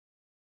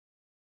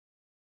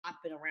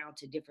hopping around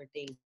to different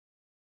things.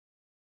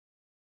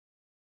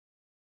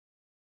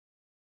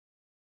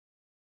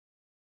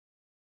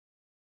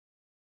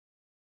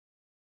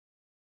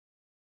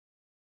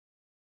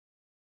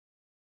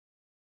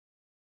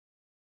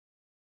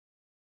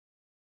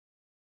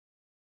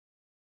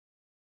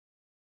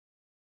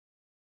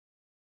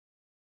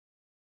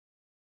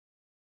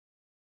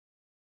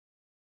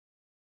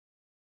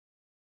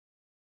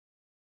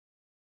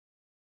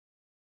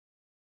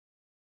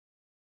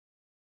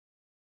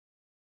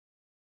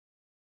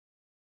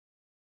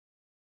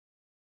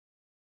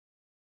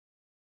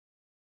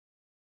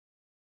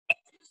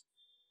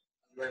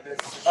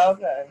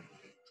 Okay.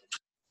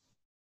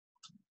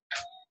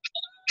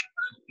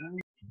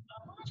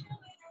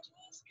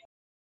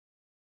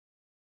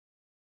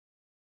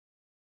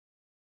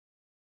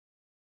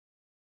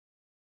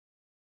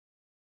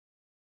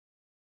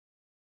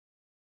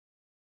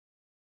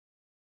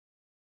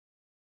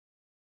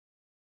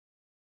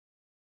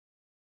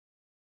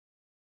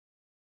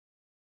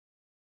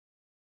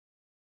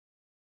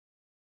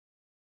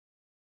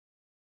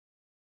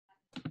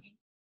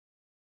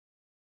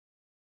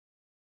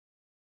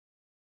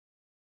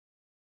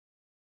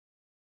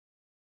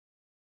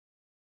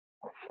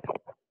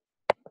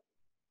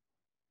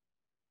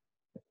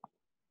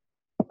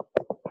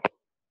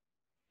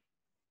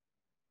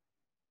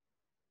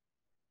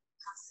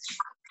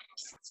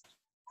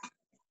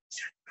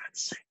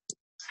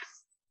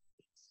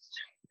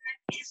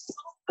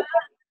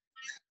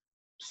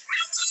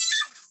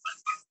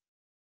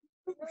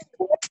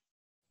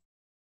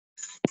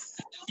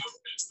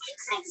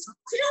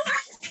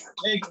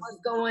 What's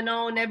going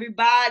on,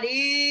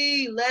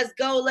 everybody? Let's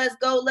go, let's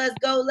go, let's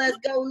go, let's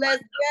go,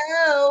 let's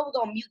go. We're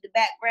gonna mute the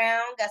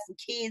background. Got some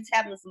kids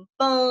having some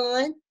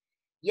fun.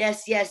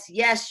 Yes, yes,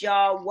 yes,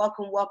 y'all.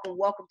 Welcome, welcome,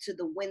 welcome to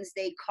the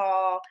Wednesday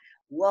call.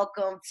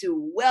 Welcome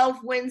to Wealth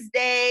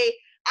Wednesday.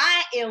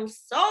 I am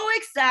so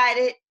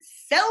excited,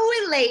 so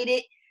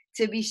elated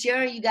to be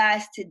sharing you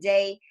guys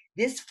today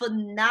this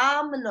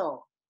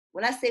phenomenal,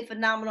 when I say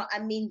phenomenal, I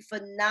mean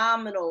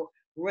phenomenal,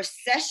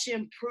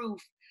 recession-proof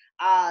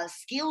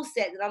skill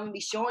set that I'm going to be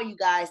showing you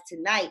guys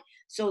tonight.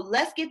 So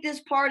let's get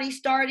this party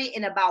started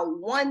in about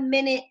 1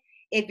 minute.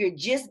 If you're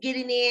just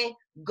getting in,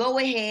 go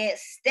ahead,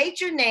 state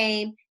your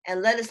name,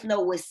 and let us know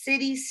what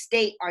city,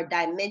 state, or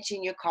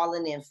dimension you're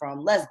calling in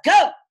from. Let's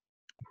go.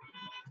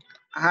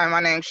 Hi, my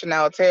name's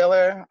Chanel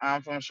Taylor.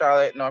 I'm from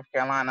Charlotte, North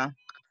Carolina.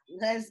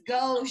 Let's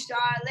go,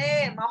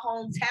 Charlotte, my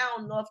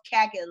hometown, North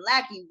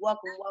Kakalaki.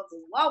 Welcome,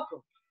 welcome,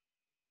 welcome.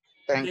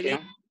 Thank you.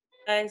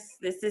 Guys,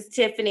 this is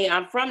Tiffany.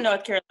 I'm from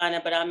North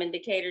Carolina, but I'm in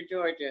Decatur,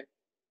 Georgia.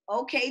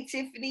 Okay,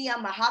 Tiffany,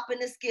 I'm going to hop in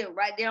the skip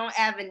right there on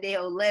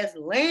Avondale. Let's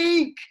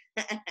link.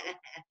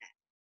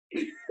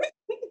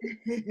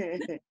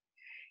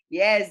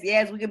 Yes,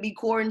 yes, we can be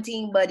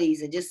quarantine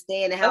buddies and just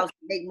stay in the house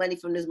and make money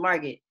from this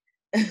market.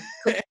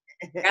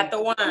 Got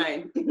the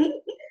wine.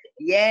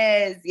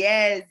 Yes,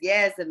 yes,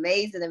 yes.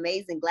 Amazing,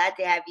 amazing. Glad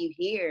to have you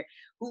here.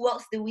 Who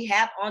else do we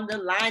have on the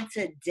line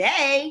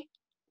today?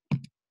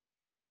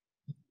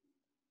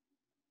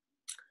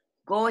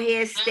 Go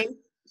ahead,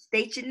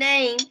 state your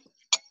name.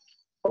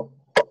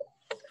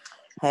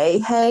 Hey,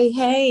 hey,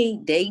 hey.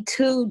 Day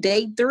 2,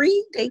 day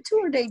 3? Day 2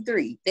 or day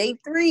 3? Day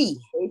 3.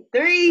 Day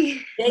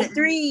 3. Day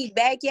 3.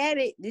 Back at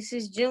it. This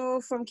is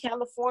June from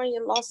California,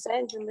 Los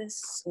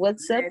Angeles.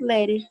 What's up,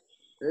 lady?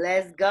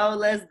 Let's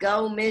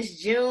go, Miss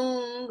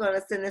June.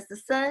 Gonna send us the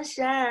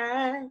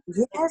sunshine.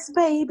 Yes,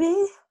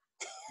 baby.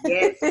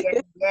 Yes,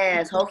 yes,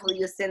 yes. Hopefully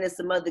you'll send us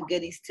some other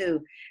goodies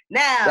too.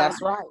 Now.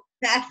 That's right.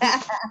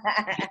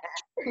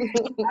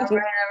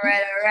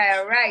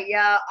 All right,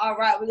 y'all. All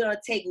right, we're gonna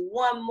take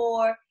one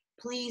more.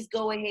 Please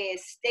go ahead,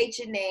 state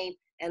your name,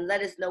 and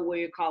let us know where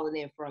you're calling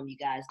in from, you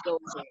guys. Go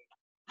ahead.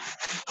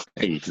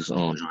 Hey, this is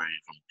Andre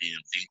from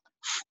DMV.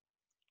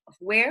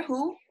 Where?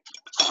 Who?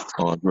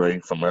 Andre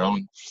from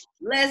Maryland.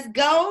 Let's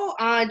go,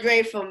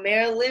 Andre from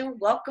Maryland.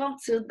 Welcome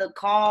to the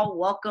call.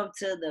 Welcome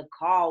to the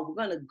call. We're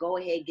going to go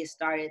ahead and get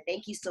started.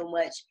 Thank you so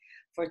much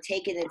for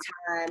taking the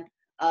time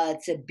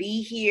to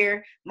be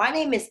here. My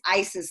name is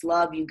Isis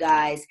Love, you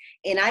guys,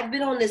 and I've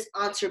been on this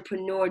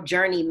entrepreneur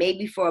journey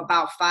maybe for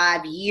about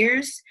 5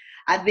 years.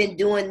 I've been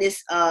doing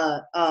this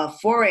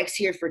Forex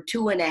here for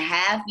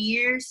 2.5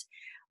 years.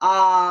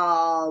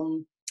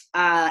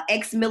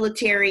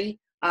 Ex-military,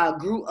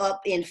 grew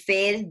up in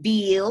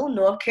Fayetteville,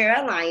 North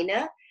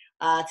Carolina,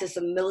 to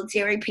some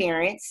military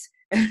parents.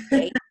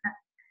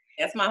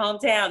 That's my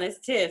hometown. It's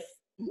Tiff.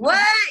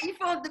 What? You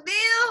from the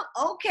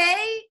Ville?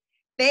 Okay.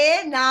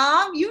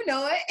 Vietnam, you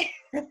know it.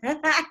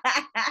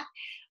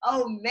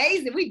 Oh,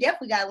 amazing. We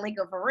definitely got to link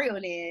up for real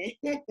then.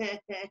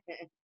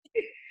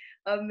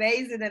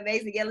 Amazing,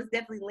 amazing. Yeah, let's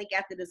definitely link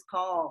after this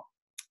call.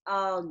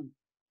 But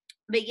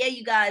yeah,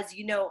 you guys,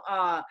 you know,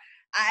 I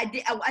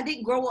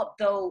didn't grow up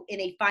though in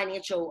a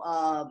financial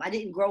I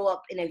didn't grow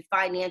up in a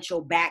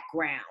financial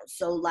background.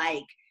 So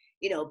like,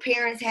 you know,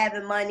 parents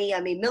having money. I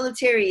mean,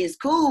 military is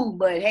cool,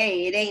 but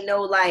hey, it ain't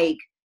no like,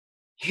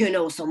 you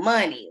know, some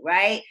money,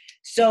 right?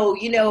 So,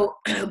 you know,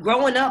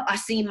 growing up, I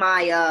seen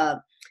my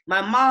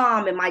my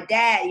mom and my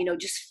dad,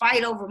 just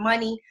fight over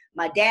money.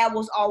 My dad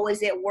was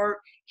always at work.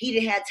 He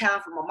didn't have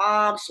time for my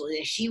mom, so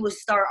then she would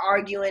start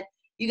arguing.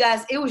 You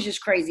guys, it was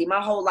just crazy.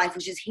 My whole life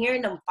was just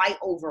hearing them fight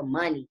over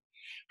money.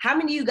 How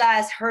many of you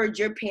guys heard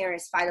your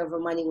parents fight over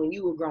money when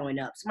you were growing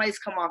up? Somebody's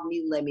come off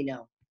mute and let me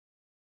know.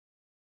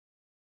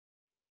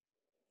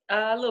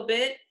 A little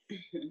bit. A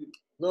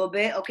little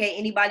bit. Okay.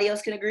 Anybody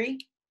else can agree?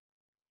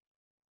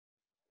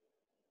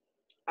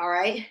 All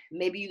right.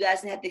 Maybe you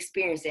guys didn't have to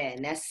experience that,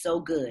 and that's so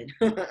good.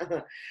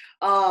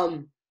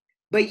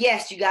 But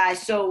yes, you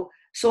guys. So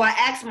I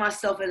asked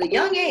myself at a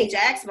young age.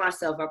 I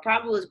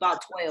probably was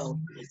about 12.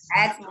 I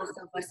asked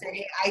myself. I said,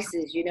 "Hey,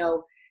 Isis,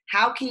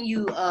 how can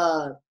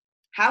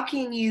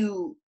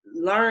you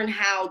learn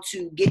how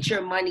to get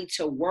your money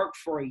to work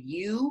for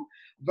you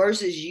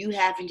versus you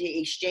having to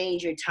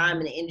exchange your time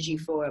and energy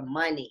for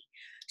money?"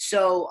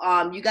 So,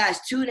 you guys,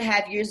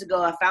 2.5 years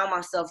ago, I found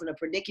myself in a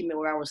predicament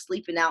where I was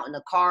sleeping out in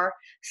the car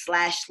 /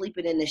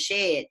 sleeping in the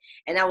shed.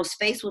 And I was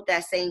faced with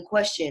that same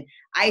question.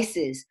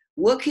 Isis,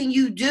 what can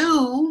you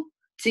do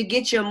to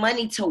get your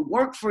money to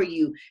work for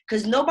you?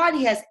 Because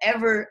nobody has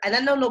ever, and I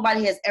know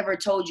nobody has ever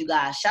told you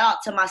guys, shout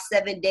out to my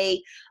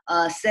 7-day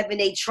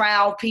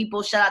trial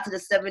people. Shout out to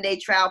the 7-day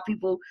trial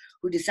people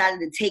who decided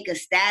to take a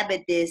stab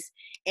at this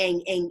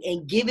and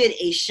give it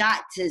a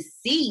shot to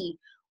see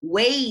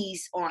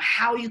ways on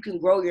how you can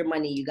grow your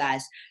money, you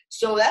guys.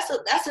 So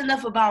that's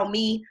enough about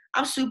me.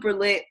 I'm super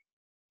lit.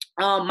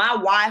 My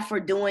why for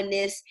doing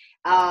this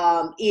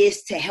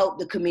is to help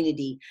the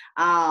community.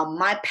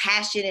 My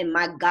passion and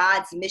my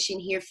God's mission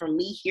here for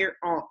me here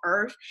on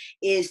earth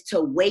is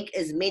to wake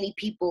as many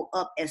people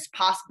up as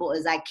possible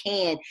as I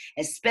can,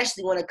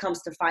 especially when it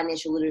comes to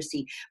financial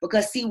literacy.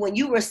 Because see, when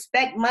you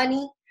respect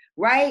money,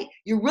 right,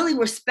 you're really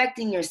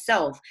respecting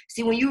yourself.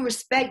 See, when you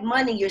respect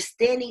money, you're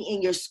standing in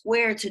your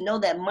square to know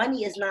that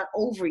money is not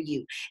over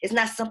you. It's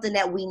not something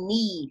that we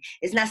need.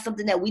 It's not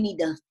something that we need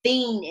to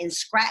fiend and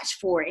scratch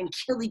for and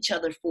kill each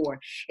other for.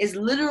 It's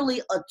literally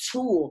a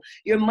tool.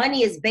 Your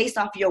money is based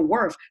off your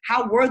worth.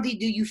 How worthy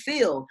do you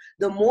feel?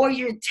 The more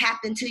you're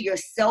tapped into your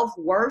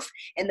self-worth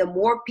and the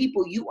more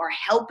people you are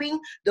helping,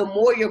 the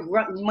more your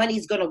money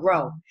is going to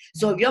grow.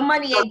 So if your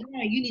money ain't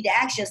growing, you need to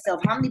ask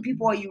yourself, how many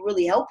people are you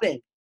really helping?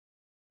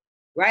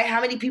 Right?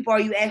 How many people are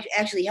you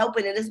actually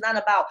helping? And it's not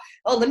about,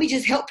 oh, let me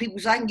just help people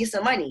so I can get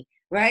some money,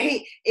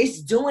 right?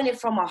 It's doing it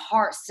from a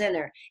heart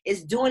center.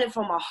 It's doing it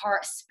from a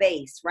heart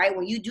space, right?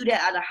 When you do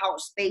that out of heart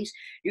space,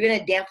 you're going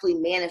to definitely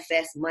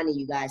manifest money,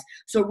 you guys.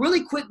 So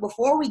really quick,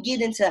 before we get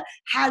into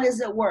how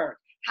does it work?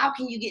 How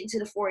can you get into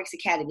the Forex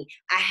Academy?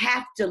 I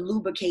have to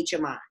lubricate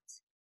your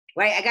minds,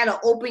 right? I got to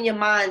open your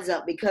minds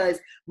up because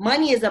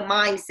money is a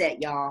mindset,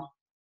 y'all.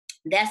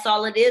 That's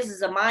all it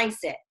is a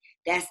mindset.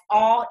 That's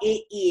all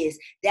it is.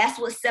 That's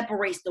what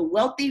separates the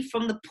wealthy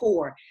from the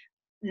poor.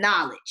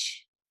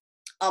 Knowledge.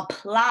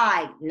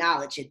 Applied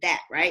knowledge at that,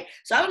 right?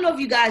 So I don't know if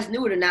you guys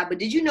knew it or not, but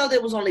did you know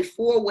there was only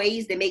 4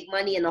 ways to make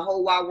money in the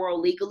whole wide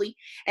world legally?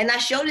 And I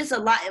show this a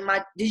lot in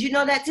my, did you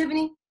know that,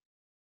 Tiffany?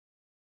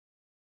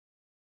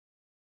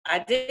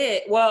 I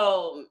did.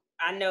 Well,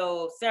 I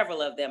know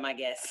several of them, I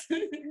guess.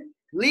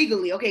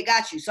 Legally. Okay,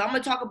 got you. So I'm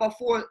going to talk about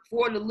four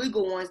of the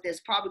legal ones that's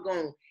probably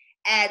going to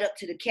add up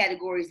to the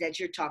categories that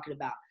you're talking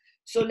about.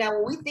 So now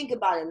when we think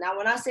about it, now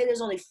when I say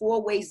there's only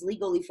 4 ways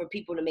legally for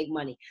people to make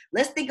money,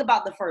 let's think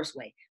about the first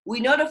way. We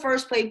know the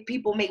first way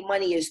people make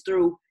money is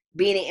through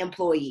being an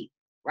employee,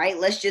 right?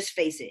 Let's just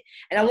face it.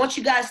 And I want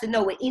you guys to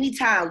know at any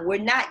time, we're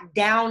not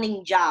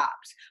downing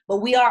jobs, but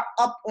we are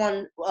up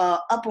on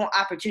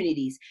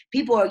opportunities.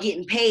 People are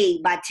getting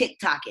paid by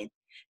TikToking.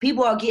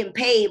 People are getting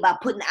paid by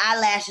putting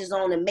eyelashes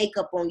on and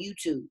makeup on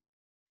YouTube.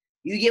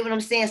 You get what I'm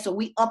saying? So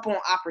we up on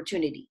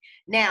opportunity.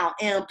 Now,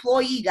 an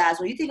employee, guys,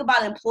 when you think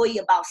about an employee,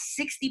 about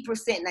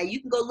 60%, now you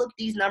can go look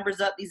these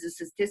numbers up. These are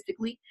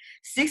statistically,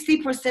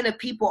 60% of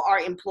people are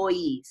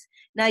employees.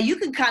 Now, you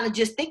can kind of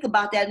just think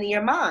about that in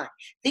your mind.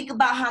 Think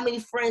about how many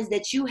friends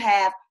that you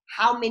have,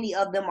 how many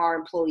of them are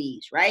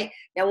employees, right?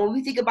 Now, when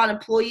we think about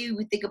employee,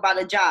 we think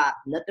about a job.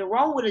 Nothing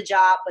wrong with a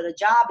job, but a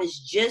job is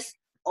just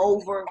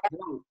over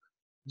broke.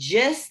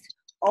 Just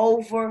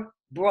over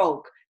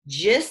broke.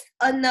 Just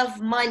enough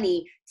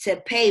money to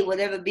pay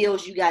whatever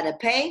bills you got to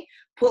pay,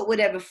 put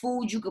whatever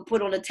food you could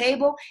put on the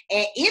table,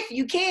 and if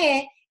you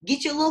can,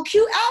 get your little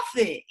cute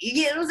outfit. You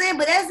get what I'm saying?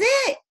 But that's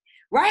it,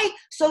 right?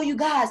 So you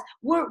guys,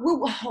 we're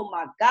oh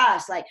my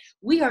gosh, like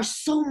we are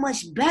so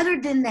much better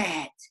than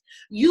that.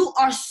 You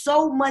are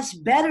so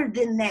much better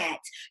than that.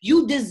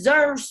 You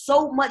deserve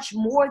so much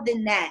more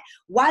than that.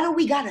 Why do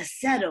we got to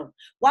settle?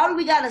 Why do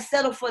we got to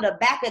settle for the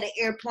back of the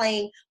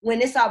airplane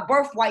when it's our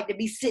birthright to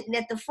be sitting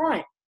at the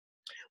front?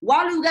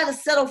 Why do you got to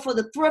settle for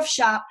the thrift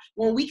shop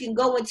when we can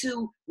go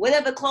into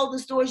whatever clothing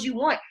stores you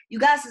want? You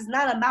guys, it's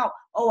not about,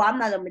 oh, I'm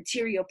not a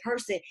material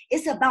person.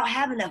 It's about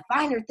having the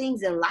finer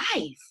things in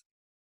life.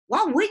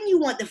 Why wouldn't you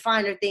want the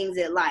finer things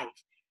in life?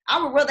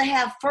 I would rather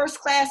have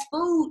first class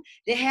food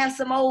than have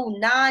some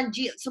old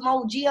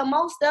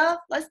GMO stuff.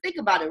 Let's think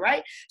about it,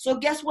 right? So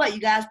guess what,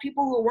 you guys?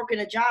 People who are working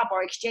a job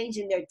are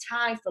exchanging their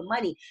time for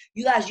money.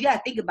 You guys, you got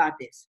to think about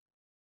this.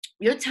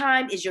 Your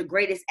time is your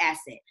greatest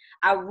asset.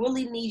 I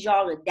really need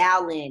y'all to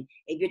dial in.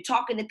 If you're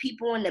talking to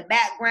people in the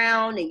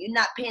background and you're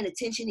not paying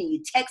attention and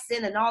you're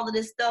texting and all of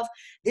this stuff,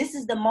 this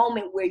is the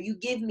moment where you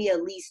give me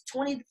at least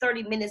 20 to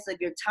 30 minutes of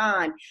your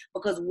time,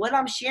 because what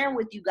I'm sharing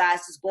with you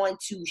guys is going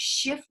to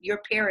shift your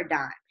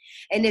paradigm.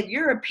 And if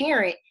you're a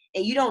parent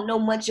and you don't know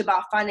much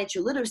about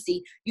financial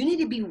literacy, you need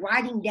to be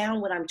writing down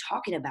what I'm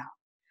talking about,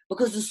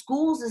 because the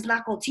schools is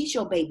not going to teach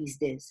your babies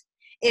this.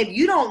 If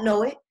you don't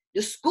know it,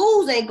 the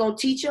schools ain't going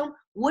to teach them.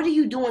 What are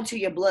you doing to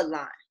your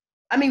bloodline?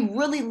 I mean,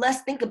 really,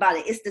 let's think about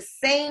it. It's the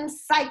same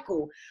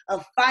cycle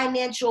of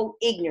financial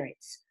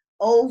ignorance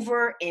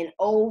over and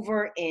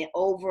over and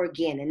over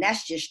again. And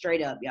that's just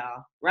straight up,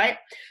 y'all, right?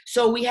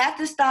 So we have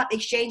to stop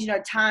exchanging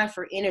our time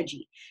for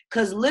energy,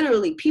 because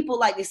literally people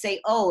like to say,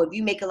 oh, if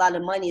you make a lot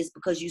of money, it's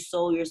because you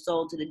sold your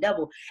soul to the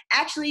devil.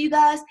 Actually, you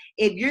guys,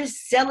 if you're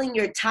selling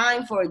your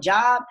time for a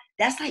job,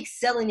 that's like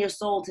selling your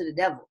soul to the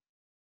devil.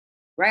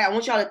 Right? I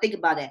want y'all to think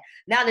about that.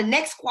 Now, the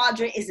next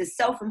quadrant is the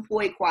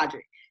self-employed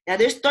quadrant. Now,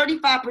 there's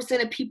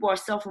 35% of people are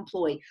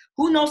self-employed.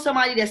 Who knows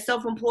somebody that's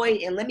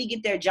self-employed and let me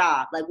get their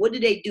job? Like, what do?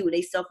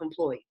 They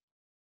self-employed.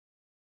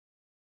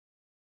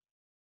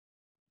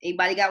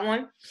 Anybody got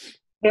one?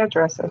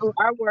 Hairdresser.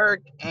 I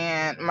work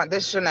and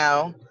this is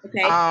Chanel.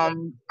 Okay.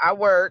 I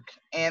work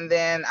and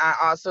then I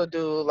also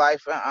do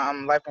life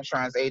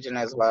insurance agent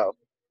as well.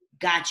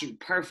 Got you.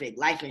 Perfect.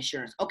 Life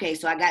insurance. Okay,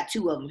 so I got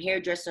two of them,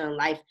 hairdresser and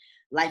life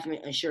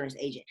insurance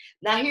agent.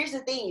 Now, here's the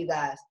thing, you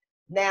guys.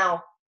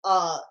 Now,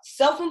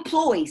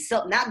 self-employed,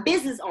 not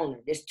business owner.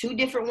 There's two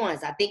different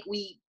ones. I think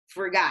we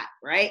forgot,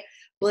 right?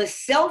 But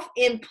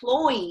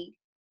self-employed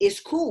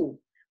is cool.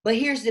 But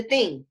here's the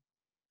thing.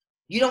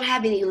 You don't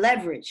have any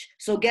leverage.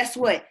 So guess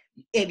what?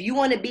 If you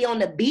want to be on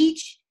the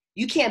beach,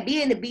 you can't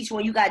be in the beach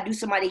when you got to do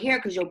somebody's hair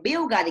because your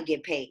bill got to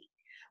get paid.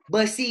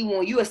 But see,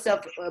 when you're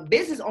a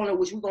business owner,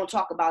 which we're going to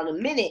talk about in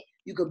a minute,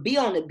 you could be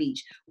on the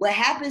beach. What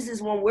happens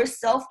is when we're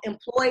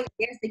self-employed,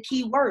 there's the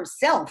key word,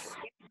 self.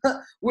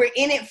 We're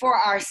in it for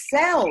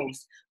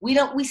ourselves.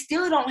 We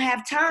still don't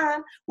have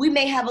time. We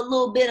may have a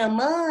little bit of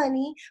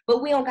money,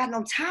 but we don't got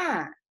no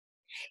time.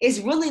 It's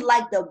really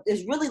like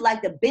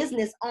the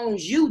business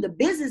owns you. The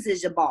business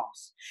is your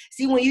boss.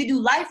 See, when you do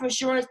life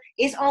insurance,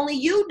 it's only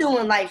you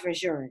doing life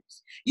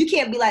insurance. You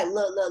can't be like,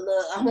 look,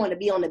 I want to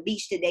be on the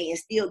beach today and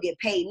still get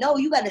paid. No,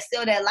 you got to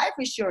sell that life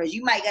insurance.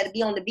 You might got to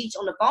be on the beach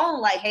on the phone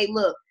like, hey,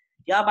 look,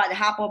 y'all about to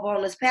hop up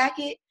on this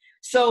packet.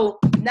 So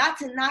not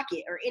to knock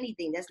it or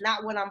anything. That's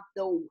not what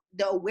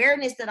the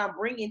awareness that I'm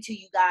bringing to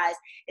you guys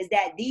is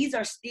that these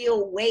are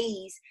still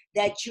ways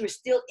that you're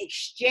still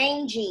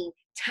exchanging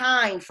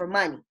time for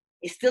money.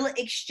 It's still an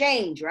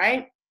exchange,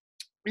 right?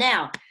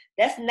 Now,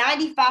 that's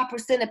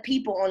 95% of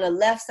people on the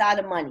left side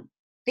of money.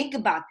 Think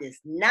about this.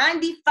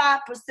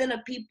 95% of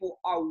people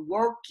are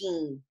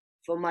working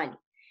for money.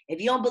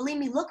 If you don't believe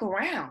me, look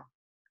around.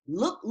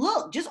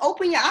 Look, just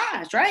open your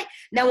eyes, right?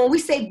 Now, when we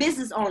say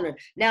business owner,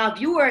 now,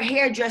 if you were a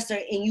hairdresser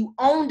and you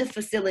owned the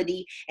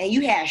facility and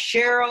you had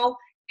Cheryl,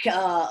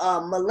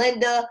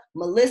 Melinda,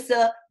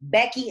 Melissa,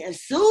 Becky, and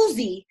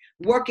Susie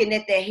working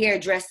at their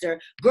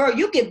hairdresser, girl,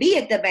 you could be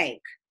at the bank.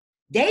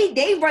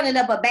 They running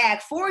up a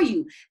bag for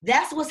you.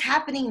 That's what's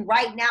happening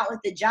right now at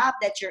the job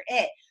that you're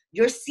at.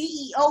 Your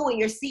CEO and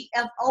your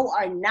CFO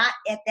are not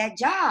at that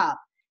job.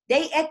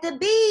 They at the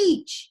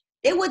beach.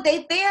 They with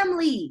their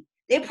family.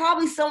 They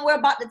probably somewhere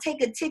about to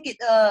take a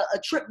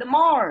trip to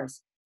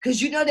Mars,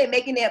 because you know they're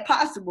making that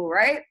possible,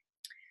 right?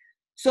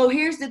 So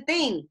here's the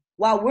thing.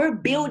 While we're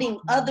building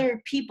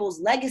other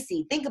people's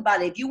legacy, think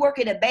about it. If you work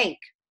at a bank,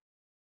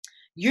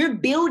 you're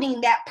building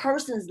that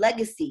person's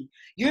legacy.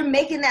 You're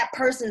making that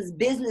person's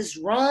business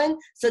run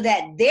so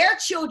that their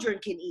children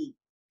can eat.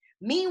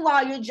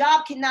 Meanwhile, your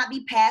job cannot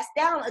be passed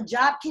down. A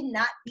job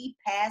cannot be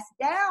passed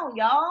down,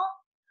 y'all.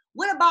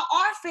 What about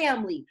our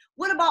family?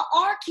 What about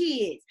our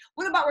kids?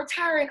 What about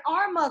retiring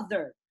our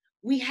mother?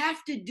 We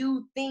have to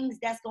do things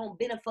that's going to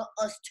benefit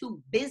us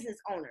too. Business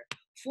owner.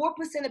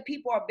 4% of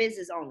people are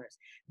business owners.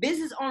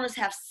 Business owners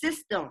have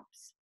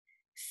systems.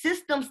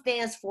 System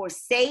stands for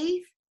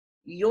save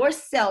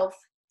yourself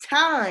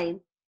time,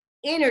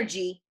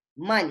 energy,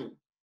 money.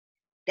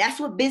 That's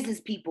what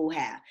business people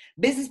have.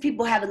 Business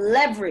people have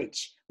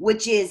leverage,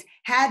 which is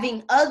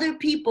having other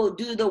people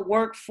do the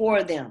work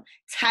for them.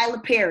 Tyler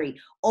Perry,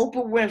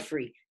 Oprah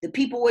Winfrey, the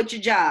people with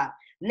your job.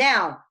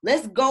 Now,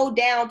 let's go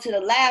down to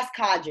the last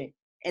quadrant,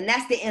 and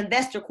that's the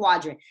investor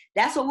quadrant.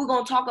 That's what we're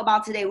going to talk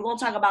about today. We're going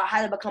to talk about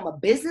how to become a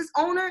business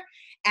owner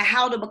and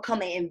how to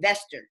become an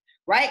investor,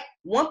 right?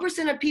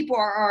 1% of people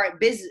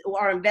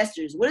are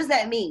investors. What does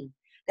that mean?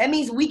 That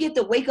means we get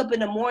to wake up in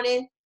the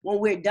morning when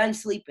we're done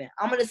sleeping.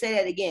 I'm going to say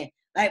that again.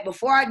 Like,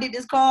 before I did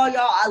this call,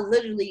 y'all, I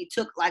literally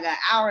took like an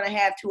hour and a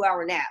half, 2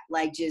 hour nap.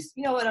 Like, just,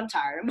 you know what, I'm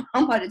tired.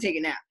 I'm about to take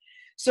a nap.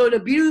 So the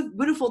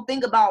beautiful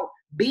thing about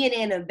being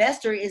an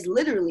investor is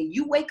literally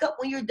you wake up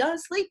when you're done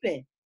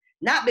sleeping.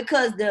 Not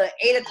because the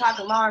 8 o'clock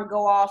alarm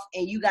go off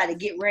and you got to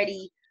get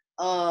ready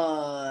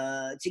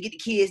to get the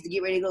kids to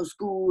get ready to go to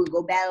school,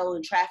 go battle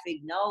in traffic.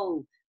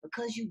 No,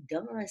 because you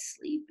done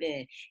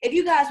sleeping. If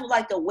you guys would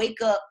like to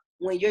wake up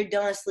when you're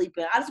done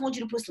sleeping. I just want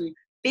you to put some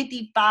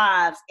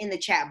 55s in the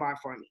chat bar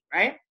for me,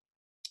 right?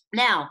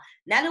 Now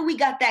that we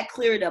got that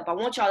cleared up, I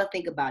want y'all to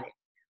think about it.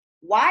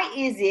 Why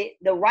is it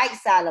the right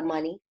side of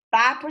money,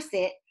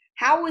 5%?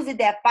 How is it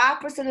that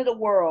 5% of the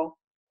world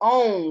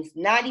owns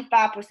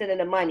 95% of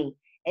the money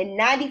and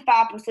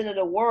 95% of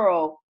the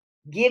world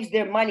gives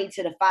their money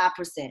to the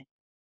 5%?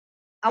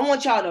 I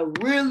want y'all to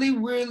really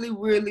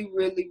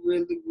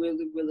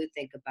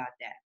think about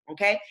that,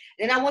 okay?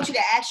 Then I want you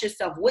to ask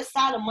yourself, what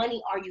side of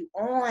money are you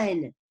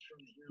on?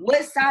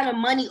 What side of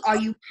money are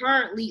you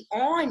currently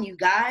on, you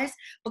guys?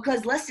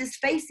 Because let's just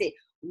face it,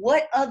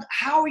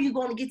 how are you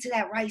going to get to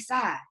that right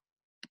side?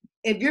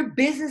 If your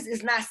business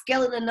is not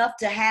scaling enough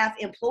to have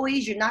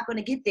employees, you're not going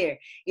to get there.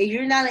 If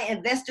you're not an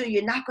investor,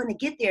 you're not going to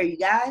get there, you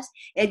guys.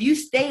 If you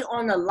stay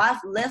on the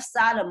left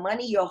side of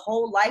money your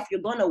whole life, you're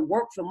going to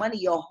work for money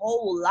your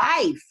whole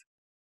life.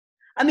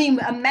 I mean,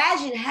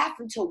 imagine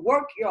having to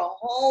work your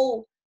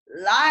whole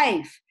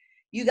life.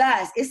 You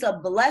guys, it's a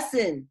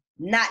blessing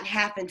not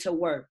having to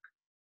work.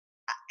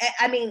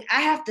 I mean,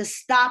 I have to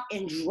stop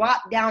and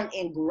drop down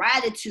in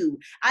gratitude.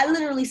 I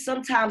literally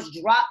sometimes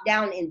drop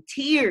down in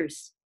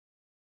tears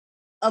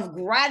of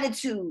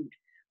gratitude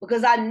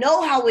because I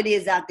know how it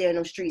is out there in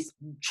them streets.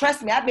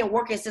 Trust me, I've been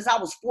working since I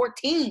was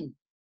 14,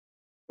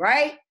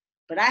 right?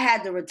 But I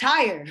had to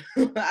retire.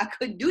 I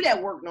couldn't do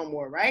that work no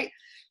more, right?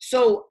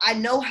 So I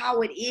know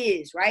how it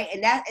is, right?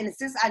 And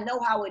since I know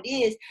how it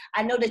is,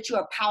 I know that you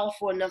are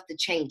powerful enough to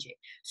change it.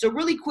 So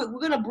really quick, we're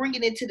going to bring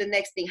it into the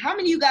next thing. How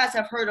many of you guys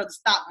have heard of the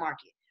stock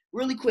market?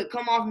 Really quick,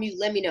 come off mute,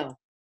 let me know.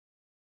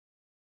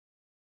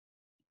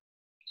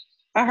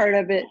 I heard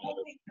of it.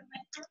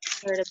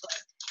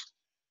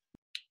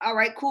 All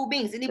right, cool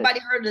beans. Anybody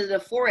heard of the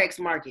Forex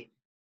market?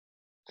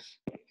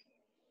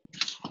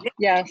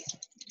 Yes.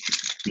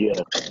 Yeah.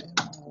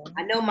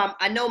 I know my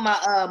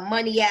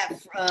money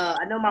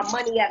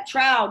app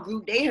trial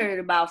group, they heard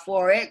about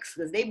Forex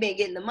because they've been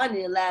getting the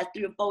money in the last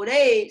 3 or 4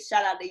 days.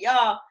 Shout out to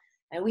y'all.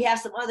 And we have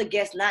some other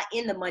guests not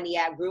in the money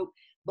app group,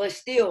 but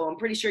still, I'm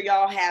pretty sure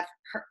y'all have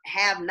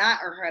not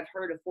or have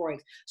heard of Forex.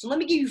 So let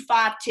me give you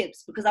 5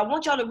 tips because I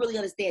want y'all to really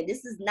understand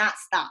this is not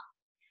stock.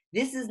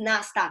 This is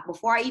not stock.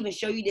 Before I even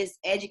show you this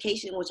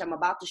education, which I'm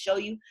about to show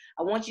you,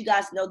 I want you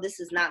guys to know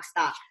this is not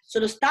stock. So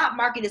the stock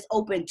market is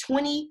open a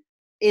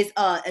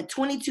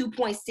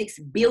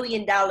 $22.6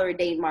 billion a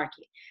day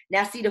market.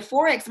 Now, see, the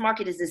Forex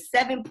market is a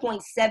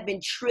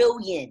 $7.7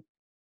 trillion.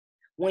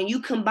 When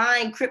you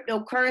combine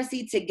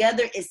cryptocurrency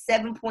together, it's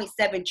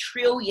 $7.7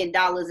 trillion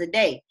a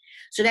day.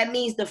 So that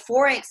means the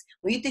Forex,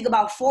 when you think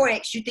about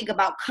Forex, you think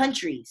about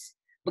countries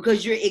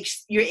because you're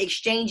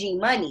exchanging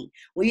money.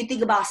 When you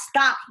think about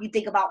stock, you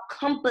think about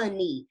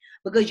company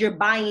because you're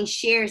buying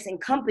shares in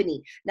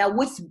company. Now,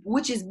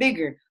 which is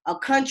bigger, a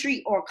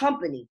country or a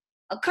company?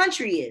 A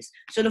country is.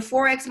 So the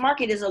Forex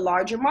market is a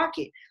larger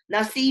market.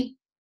 Now, see,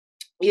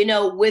 you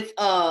know, with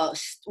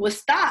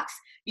stocks,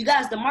 you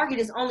guys, the market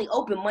is only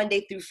open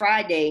Monday through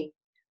Friday,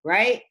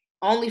 right?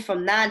 Only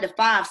from 9 to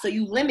 5. So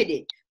you limit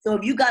it. So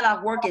if you got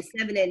off work at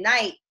 7 at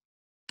night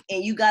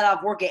and you got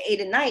off work at 8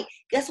 at night,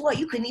 guess what?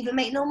 You couldn't even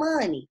make no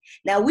money.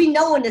 Now we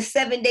know in the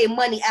 7-day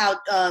money app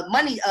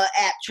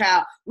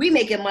trial, we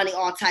making money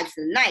all types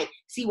of the night.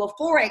 See, with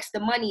Forex,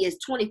 the money is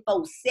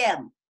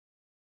 24/7.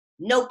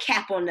 No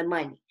cap on the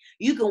money.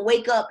 You can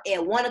wake up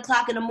at 1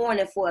 o'clock in the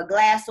morning for a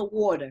glass of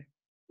water.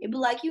 You'd be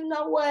like, you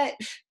know what?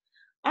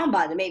 I'm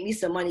about to make me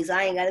some money, so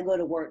I ain't got to go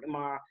to work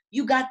tomorrow.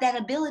 You got that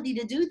ability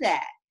to do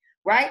that,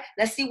 right?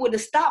 Let's see, with the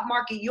stock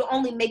market, you're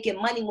only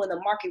making money when the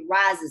market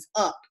rises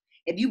up.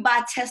 If you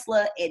buy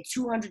Tesla at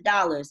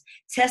 $200,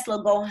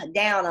 Tesla go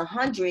down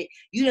 100,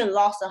 you done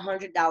lost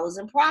 $100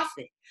 in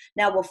profit.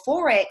 Now with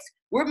Forex,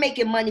 we're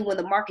making money when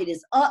the market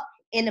is up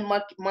and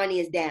the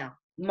money is down.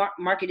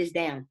 Market is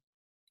down.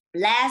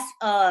 Last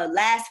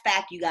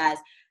fact, you guys,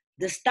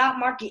 the stock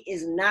market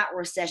is not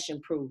recession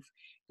proof.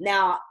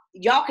 Now,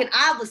 y'all can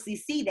obviously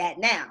see that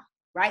now,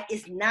 right?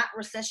 It's not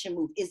recession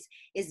proof.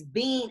 It's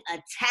being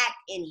attacked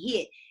and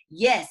hit.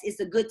 Yes,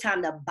 it's a good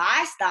time to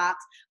buy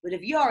stocks, but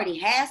if you already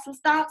have some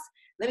stocks,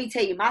 let me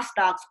tell you, my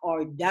stocks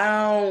are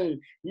down.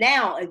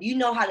 Now, if you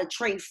know how to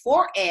trade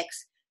Forex,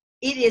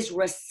 it is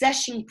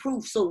recession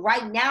proof. So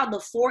right now, the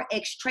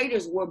Forex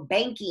traders were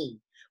banking.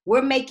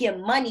 We're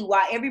making money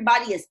while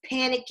everybody is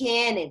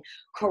panicking and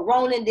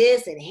corona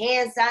this and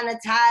hand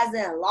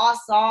sanitizer and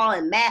Lysol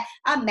and mask.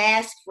 I'm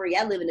mask free.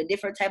 I live in a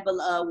different type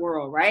of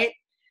world, right?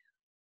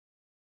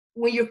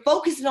 When you're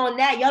focusing on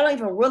that, y'all don't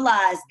even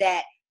realize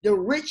that the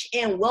rich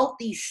and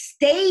wealthy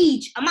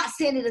stage. I'm not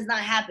saying that it's not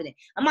happening.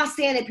 I'm not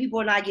saying that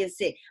people are not getting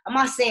sick. I'm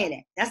not saying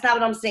that. That's not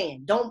what I'm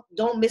saying.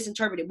 Don't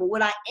misinterpret it. But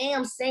what I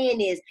am saying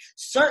is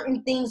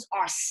certain things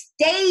are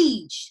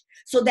staged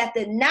so that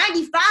the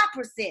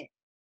 95%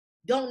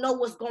 don't know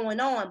what's going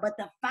on, but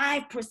the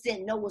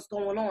 5% know what's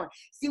going on.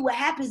 See, what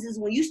happens is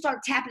when you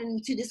start tapping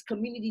into this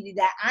community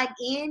that I'm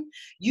in,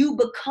 you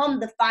become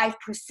the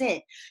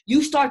 5%.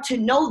 You start to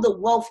know the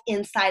wealth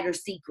insider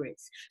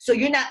secrets. So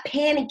you're not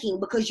panicking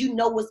because you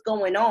know what's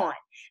going on.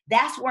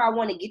 That's where I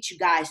want to get you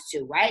guys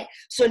to, right?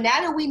 So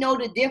now that we know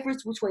the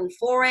difference between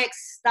Forex,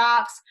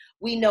 stocks,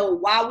 we know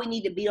why we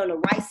need to be on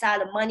the right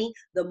side of money.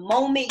 The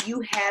moment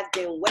you have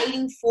been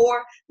waiting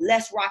for,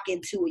 let's rock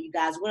into it, you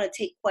guys. We're going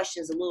to take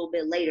questions a little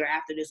bit later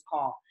after this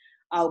call,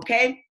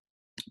 okay?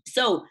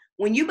 So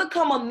when you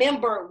become a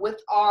member with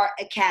our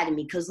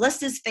academy, because let's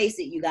just face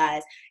it, you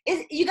guys,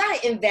 you got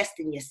to invest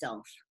in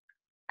yourself.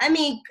 I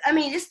mean,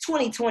 it's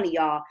 2020,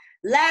 y'all.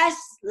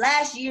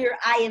 Last year,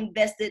 I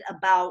invested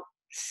about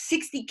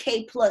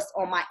 $60K plus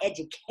on my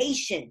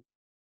education.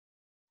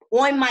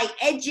 On my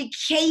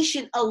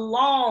education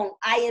alone,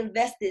 I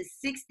invested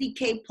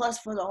 $60K plus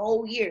for the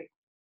whole year.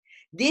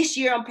 This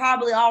year, I'm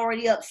probably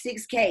already up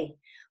 $6K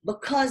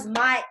because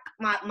my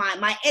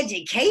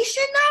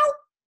education now,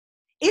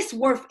 it's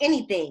worth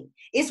anything.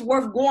 It's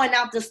worth going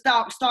out to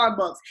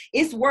Starbucks.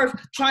 It's worth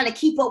trying to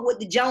keep up with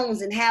the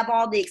Jones and have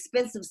all the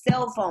expensive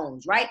cell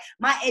phones, right?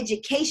 My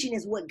education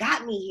is what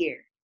got me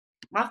here.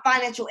 My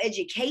financial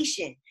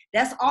education.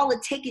 That's all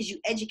it takes is you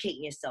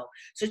educating yourself.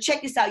 So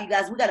check this out, you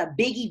guys. We got a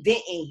big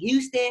event in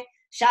Houston.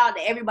 Shout out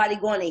to everybody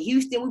going to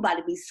Houston. We about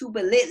to be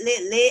super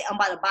lit. I'm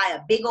about to buy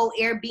a big old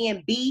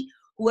Airbnb.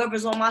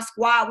 Whoever's on my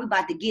squad, we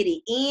about to get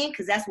it in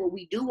because that's what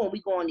we do when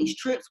we go on these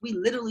trips. We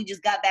literally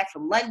just got back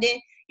from London.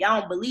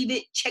 Y'all don't believe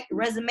it? Check the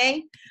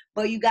resume.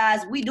 But you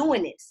guys, we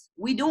doing this.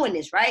 We doing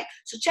this, right?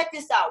 So check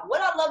this out.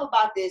 What I love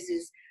about this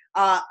is,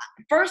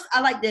 first,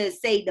 I like to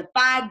say the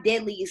 5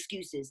 deadly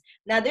excuses.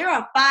 Now, there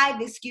are 5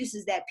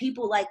 excuses that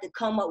people like to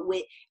come up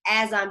with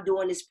as I'm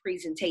doing this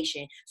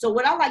presentation. So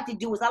what I like to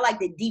do is I like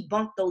to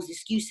debunk those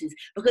excuses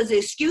because the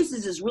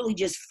excuses is really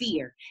just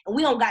fear. And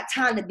we don't got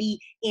time to be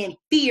in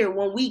fear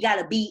when we got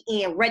to be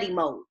in ready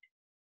mode.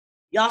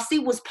 Y'all see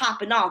what's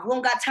popping off. We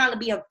don't got time to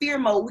be in fear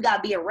mode. We got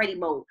to be in ready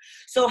mode.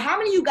 So how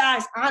many of you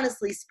guys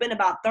honestly spend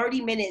about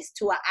 30 minutes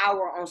to an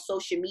hour on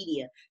social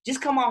media?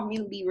 Just come off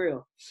mute and be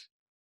real.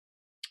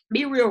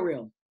 Be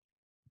real.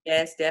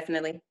 Yes,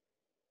 definitely.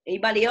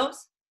 Anybody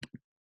else?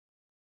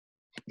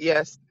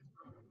 Yes.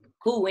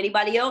 Cool.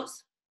 Anybody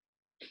else?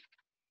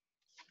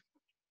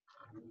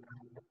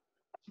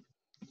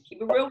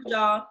 Keep it real with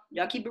y'all.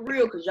 Y'all keep it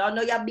real because y'all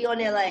know y'all be on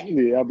there like,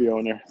 Yeah, I'll be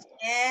on there.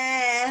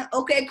 yeah.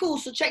 Okay, cool.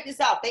 So check this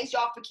out. Thanks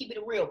y'all for keeping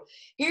it real.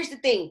 Here's the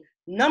thing.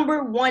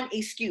 Number 1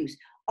 excuse.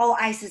 Oh,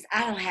 Isis,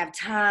 I don't have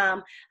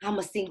time. I'm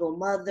a single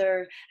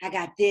mother. I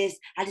got this.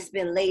 I just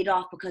been laid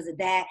off because of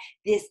that.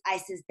 This,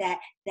 Isis, that.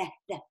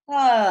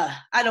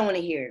 I don't want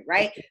to hear it,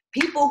 right?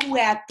 People who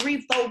have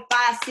 3, 4,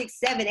 5, 6,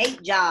 7,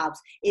 8 jobs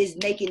is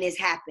making this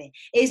happen.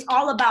 It's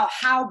all about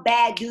how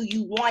bad do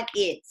you want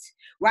it,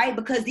 right?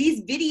 Because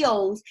these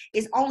videos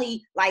is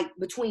only like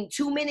between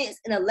 2 minutes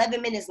and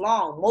 11 minutes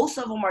long. Most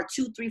of them are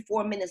 2, 3,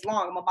 4 minutes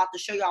long. I'm about to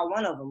show y'all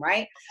one of them,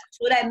 right?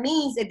 So that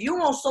means if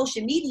you're on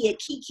social media,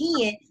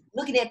 kikiing,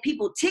 looking at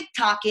people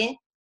TikToking,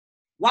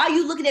 while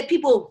you looking at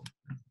people,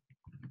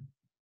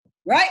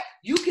 right?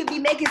 You could be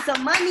making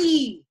some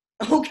money,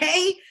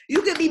 okay?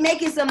 You could be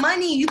making some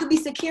money. You could be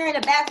securing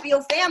a bag for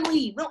your family.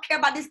 We don't care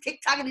about this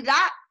TikTok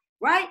dot,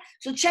 right?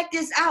 So check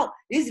this out.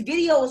 This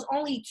video is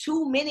only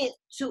 2 minutes,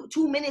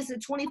 2 minutes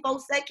and 24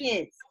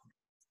 seconds.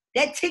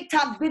 That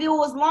TikTok video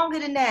was longer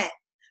than that.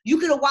 You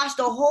could have watched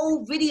the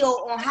whole video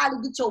on how to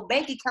get your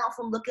bank account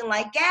from looking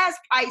like gas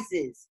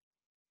prices.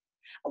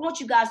 I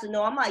want you guys to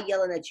know I'm not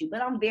yelling at you, but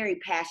I'm very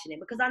passionate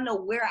because I know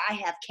where I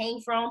have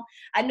came from.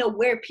 I know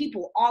where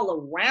people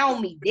all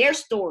around me, their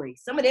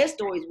stories, some of their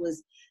stories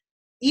was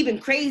even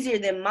crazier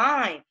than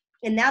mine.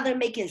 And now they're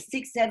making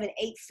 6, 7,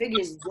 8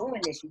 figures doing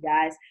this, you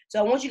guys. So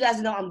I want you guys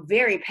to know I'm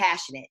very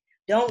passionate.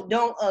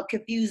 Don't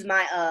confuse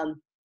my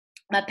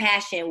my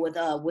passion with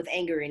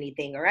anger or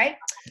anything, all right?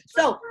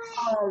 So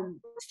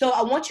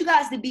I want you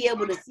guys to be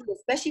able to see,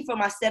 especially for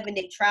my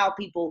 7-day trial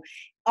people,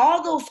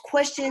 all those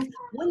questions,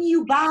 when do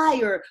you buy,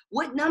 or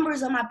what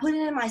numbers am I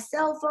putting in my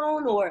cell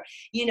phone, or,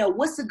 you know,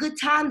 what's a good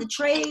time to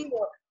trade,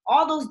 or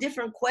all those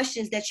different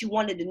questions that you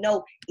wanted to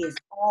know is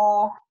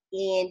all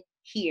in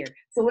here.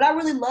 So what I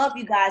really love,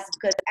 you guys, is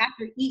because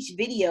after each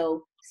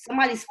video,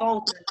 somebody's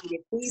phone is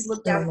muted. Please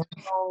look down at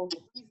your phone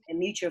and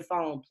mute your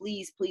phone.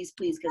 Please, please,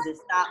 please, because it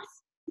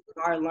stops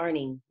our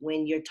learning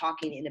when you're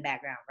talking in the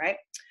background, right?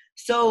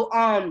 So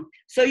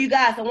so you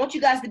guys, I want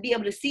you guys to be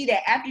able to see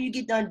that after you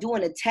get done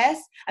doing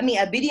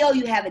a video,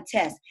 you have a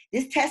test.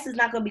 This test is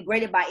not going to be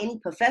graded by any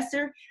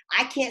professor.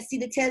 I can't see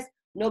the test.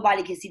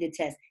 Nobody can see the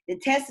test. The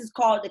test is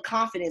called the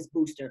confidence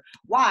booster.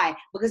 Why?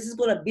 Because it's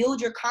going to build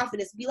your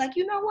confidence. Be like,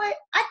 you know what?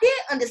 I did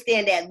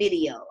understand that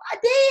video.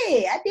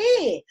 I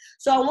did.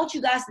 So I want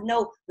you guys to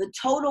know the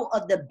total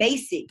of the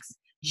basics,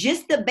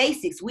 just the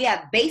basics. We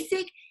have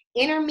basic,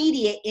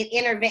 intermediate,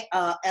 and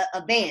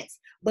advanced.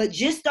 But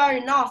just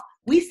starting off,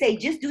 we say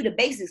just do the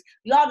basics.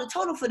 Y'all, the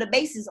total for the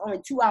basics is only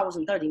 2 hours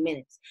and 30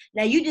 minutes.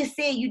 Now, you just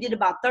said you did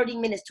about 30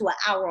 minutes to an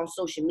hour on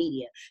social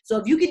media. So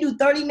if you can do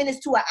 30 minutes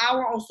to an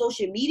hour on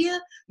social media,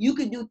 you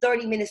could do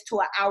 30 minutes to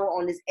an hour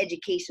on this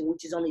education,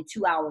 which is only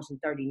 2 hours and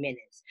 30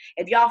 minutes.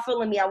 If y'all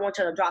feeling me, I want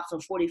y'all to drop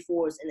some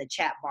 44s in the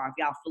chat bar if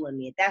y'all feeling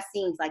me. If that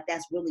seems like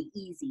that's really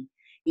easy,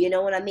 You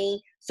know what I mean?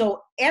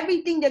 So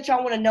everything that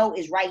y'all want to know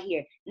is right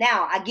here.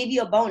 Now, I give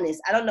you a bonus.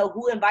 I don't know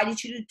who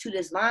invited you to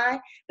this line,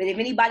 but if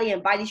anybody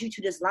invited you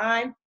to this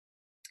line,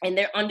 and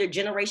they're under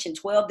Generation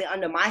 12, they're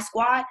under my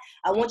squad,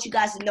 I want you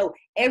guys to know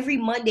every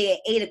Monday at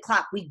 8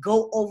 o'clock, we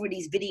go over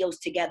these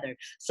videos together.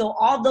 So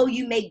although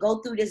you may go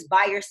through this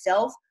by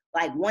yourself,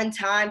 like one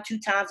time, two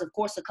times, of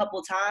course, a couple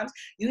of times,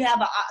 you have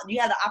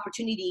the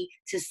opportunity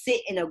to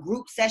sit in a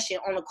group session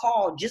on a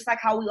call, just like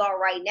how we are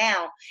right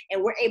now,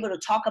 and we're able to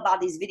talk about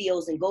these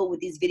videos and go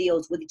with these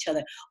videos with each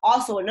other.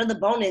 Also, another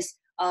bonus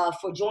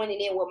for joining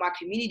in with my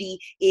community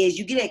is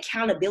you get an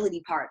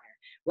accountability partner.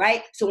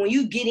 Right? So when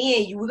you get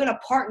in, we're going to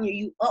partner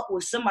you up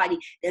with somebody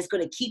that's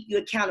going to keep you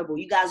accountable.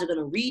 You guys are going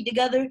to read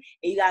together and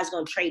you guys are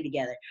going to trade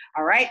together.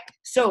 All right?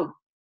 So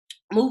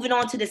moving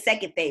on to the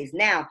second phase.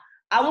 Now,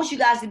 I want you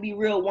guys to be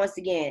real once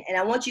again. And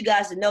I want you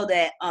guys to know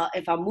that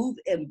if I'm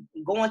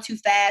going too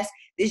fast,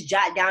 just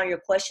jot down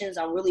your questions.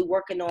 I'm really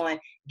working on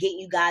getting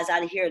you guys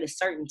out of here at a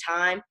certain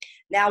time.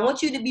 Now, I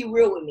want you to be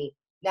real with me.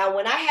 Now,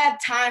 when I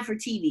have time for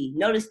TV,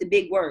 notice the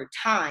big word,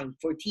 time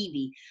for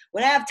TV.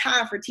 When I have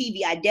time for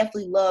TV, I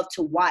definitely love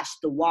to watch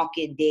The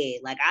Walking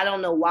Dead. Like, I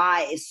don't know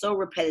why. It's so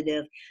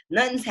repetitive.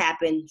 Nothing's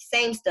happened.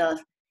 Same stuff.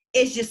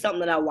 It's just something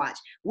that I watch.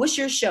 What's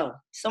your show?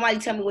 Somebody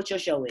tell me what your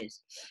show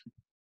is.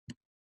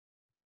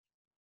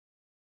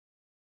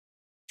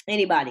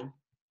 Anybody?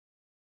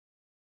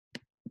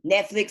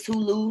 Netflix,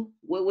 Hulu,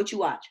 what you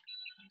watch?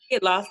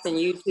 Get lost in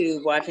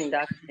YouTube watching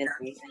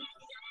documentaries.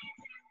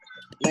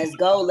 Let's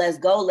go, let's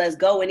go, let's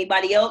go.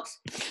 Anybody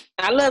else?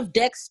 I love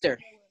Dexter.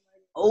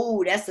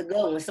 Oh, that's a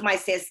good one. Somebody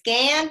said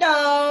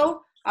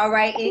Scandal. All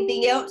right,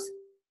 anything else?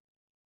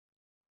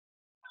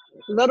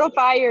 Little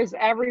Fires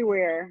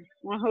Everywhere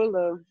on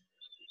Hulu.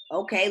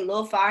 Okay,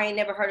 Little Fire, I ain't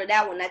never heard of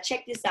that one. Now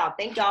check this out.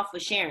 Thank y'all for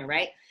sharing,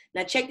 right?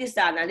 Now check this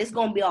out. Now this is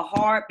going to be a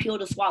hard pill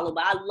to swallow,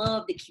 but I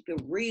love to keep it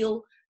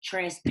real,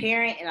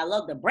 transparent, and I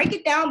love to break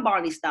it down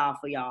Barney style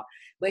for y'all.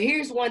 But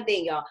here's one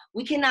thing, y'all.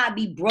 We cannot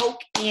be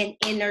broke and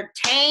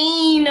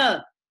entertained.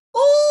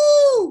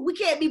 Ooh, we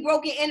can't be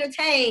broke and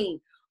entertained.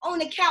 On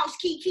the couch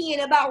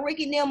kikiing about Rick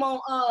and them on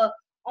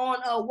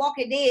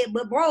Walking Dead,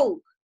 but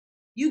broke.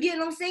 You get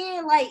what I'm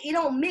saying? Like, it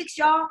don't mix,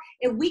 y'all.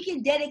 If we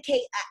can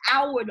dedicate an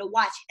hour to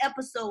watch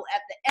episode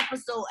after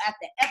episode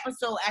after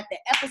episode after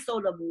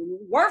episode of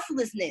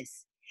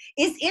worthlessness,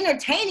 it's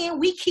entertaining.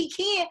 We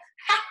kikiing,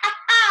 ha ha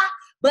ha.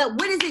 But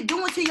what is it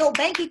doing to your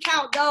bank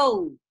account,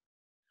 though?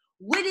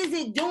 What is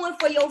it doing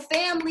for your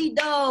family,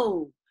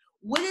 though?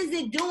 What is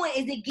it doing?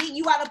 Is it getting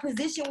you out of a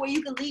position where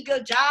you can leave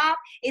your job?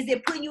 Is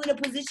it putting you in a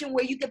position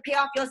where you can pay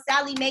off your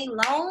Sallie Mae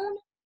loan?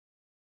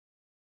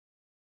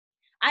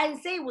 I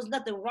didn't say it was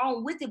nothing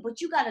wrong with it, but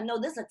you got to know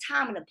there's a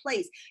time and a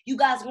place. You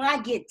guys, when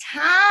I get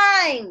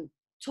time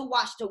to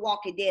watch The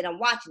Walking Dead, I'm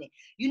watching it.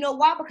 You know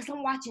why? Because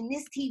I'm watching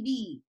this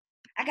TV.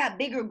 I got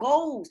bigger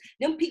goals.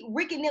 Them people,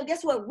 Rick and them,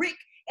 guess what? Rick,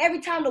 every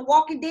time The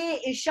Walking Dead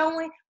is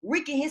showing,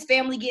 Rick and his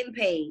family getting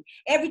paid.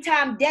 Every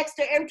time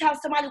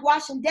somebody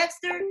watching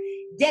Dexter,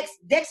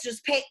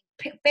 Dexter's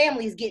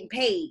family is getting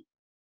paid.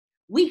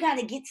 We got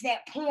to get to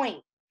that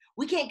point.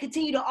 We can't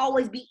continue to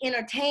always be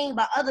entertained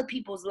by other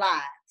people's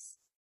lives.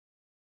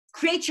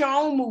 Create your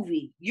own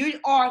movie. You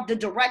are the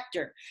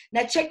director.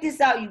 Now check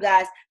this out, you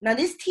guys. Now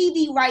this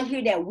TV right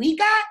here that we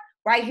got,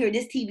 right here,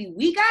 this TV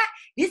we got,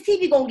 this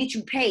TV gonna get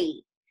you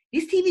paid.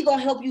 This TV gonna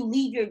help you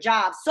leave your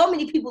job. So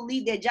many people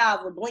leave their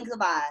jobs with blinks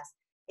of eyes.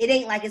 It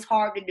ain't like it's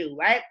hard to do,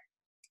 right?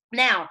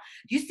 Now,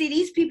 you see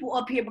these people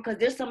up here because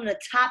they're some of the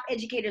top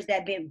educators that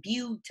have been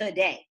viewed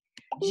today.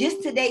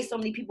 Just today, so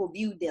many people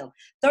viewed them.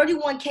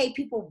 31K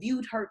people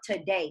viewed her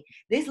today.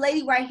 This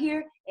lady right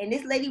here and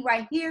this lady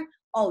right here,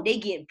 oh, they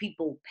getting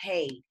people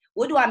paid.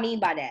 What do I mean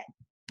by that?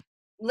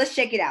 Let's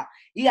check it out.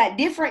 You got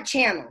different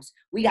channels.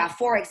 We got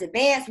Forex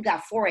Advanced. We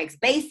got Forex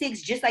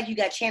Basics, just like you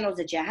got channels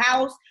at your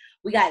house.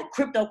 We got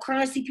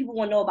cryptocurrency. People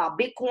want to know about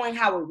Bitcoin,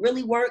 how it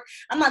really works.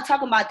 I'm not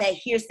talking about that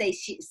hearsay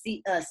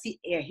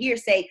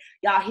hearsay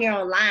y'all hear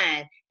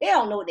online. They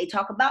don't know what they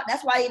talk about.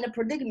 That's why in the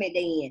predicament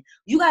they in.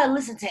 You got to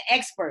listen to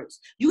experts.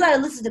 You got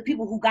to listen to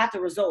people who got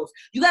the results.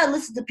 You got to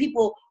listen to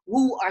people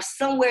who are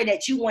somewhere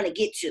that you want to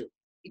get to.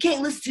 You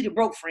can't listen to the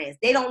broke friends.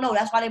 They don't know.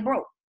 That's why they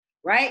broke,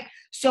 right?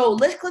 So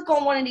let's click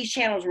on one of these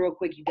channels real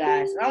quick, you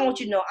guys. And I want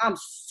you to know I'm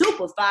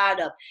super fired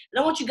up.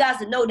 And I want you guys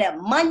to know that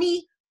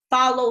money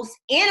follows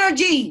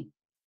energy.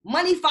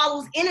 Money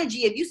follows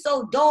energy. If you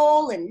so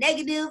dull and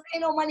negative,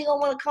 ain't no money gonna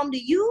want to come to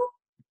you.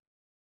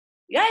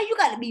 Yeah, you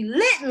got to be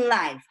lit in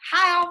life,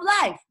 high off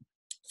life.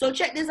 So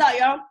check this out,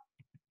 y'all.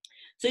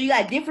 So you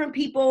got different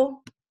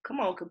people. Come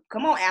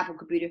on, Apple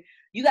computer.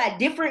 You got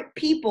different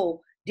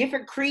people,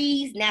 different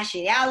creeds,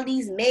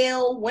 nationalities,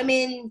 male,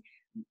 women,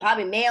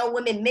 probably male,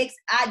 women mixed.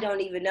 I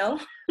don't even know.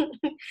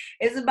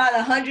 It's about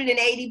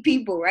 180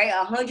 people, right?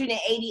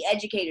 180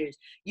 educators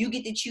you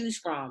get to choose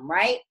from,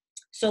 right?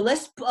 So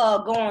let's go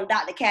on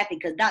Dr. Kathy,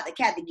 because Dr.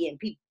 Kathy getting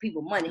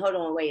people money. Hold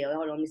on,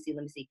 let me see.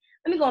 Let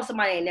me go on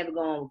somebody I ain't never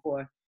gone on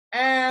before.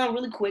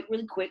 Really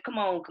quick. Come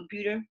on,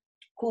 computer.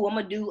 Cool. I'm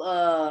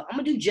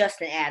gonna do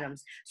Justin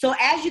Adams. So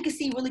as you can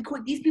see really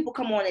quick, these people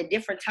come on at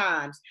different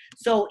times.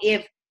 So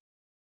if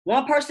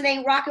one person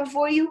ain't rocking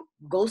for you,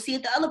 go see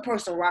if the other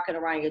person rocking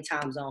around your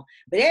time zone.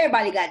 But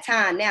everybody got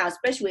time now,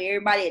 especially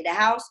everybody at the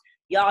house.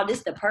 Y'all, this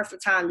is the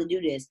perfect time to do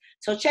this.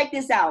 So check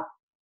this out.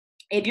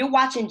 If you're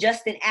watching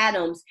Justin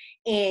Adams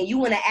and you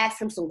want to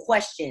ask him some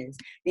questions,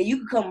 then you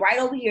can come right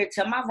over here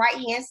to my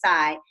right-hand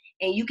side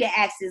and you can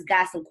ask this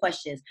guy some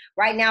questions.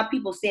 Right now,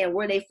 people saying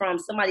where they from.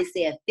 Somebody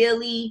said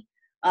Philly.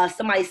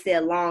 Somebody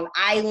said Long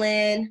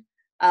Island.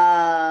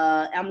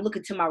 I'm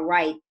looking to my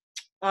right.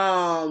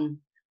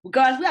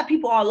 Because we got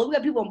people all over. We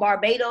got people in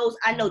Barbados.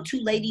 I know 2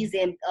 ladies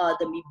in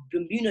the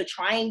Bermuda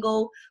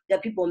Triangle. We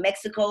got people in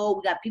Mexico.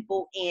 We got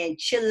people in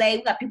Chile.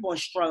 We got people in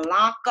Sri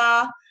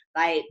Lanka.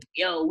 Like,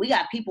 yo, we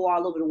got people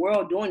all over the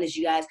world doing this,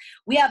 you guys.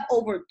 We have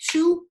over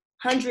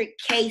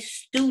 200K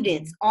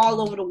students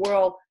all over the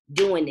world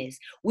doing this.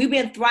 We've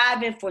been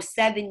thriving for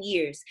 7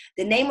 years.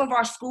 The name of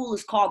our school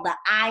is called the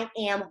I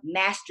Am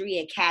Mastery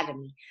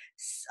Academy.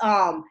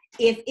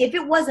 If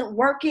it wasn't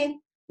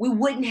working, we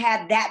wouldn't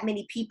have that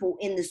many people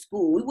in the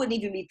school. We wouldn't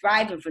even be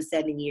thriving for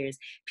 7 years.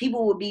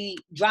 People would be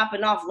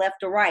dropping off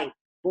left or right.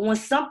 But when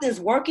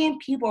something's working,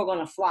 people are going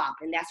to flop,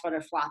 and that's why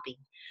they're flopping.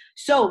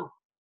 So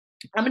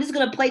I'm just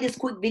going to play this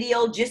quick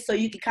video just so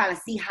you can kind of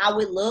see how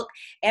it look.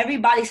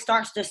 Everybody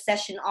starts their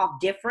session off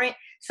different.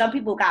 Some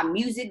people got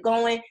music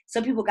going.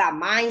 Some people got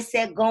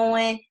mindset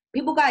going.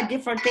 People got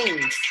different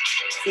things.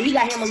 So he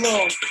got him a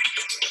little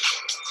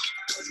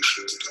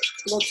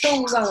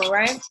tune going,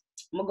 right?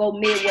 I'm going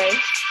to go midway.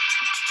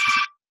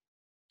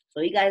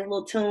 So he got his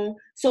little tune.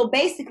 So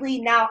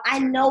basically now I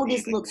know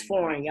this looks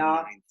foreign,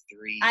 y'all.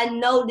 I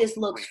know this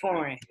looks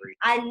foreign.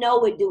 I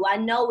know it do. I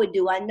know it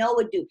do. I know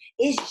it do.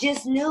 It's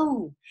just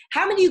new.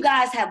 How many of you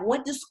guys have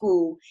went to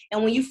school,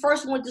 and when you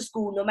first went to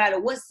school, no matter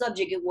what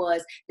subject it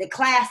was, the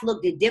class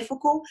looked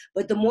difficult,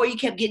 but the more you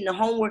kept getting the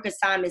homework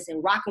assignments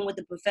and rocking with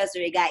the professor,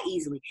 it got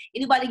easily.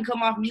 Anybody can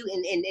come off mute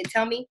and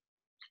tell me?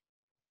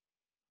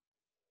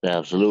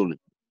 Absolutely.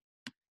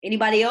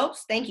 Anybody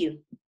else? Thank you.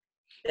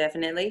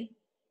 Definitely.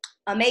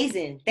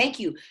 Amazing. Thank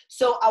you.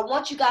 So I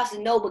want you guys to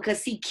know,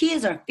 because see,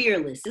 kids are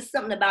fearless. It's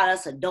something about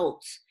us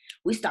adults.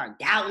 We start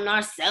doubting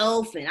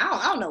ourselves, and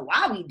I don't know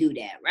why we do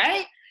that,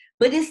 right?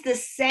 But it's the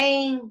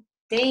same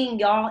thing,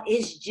 y'all.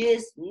 It's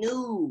just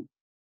new.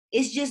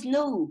 It's just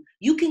new.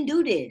 You can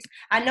do this.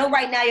 I know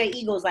right now your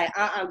ego's like,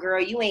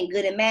 girl, you ain't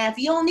good at math.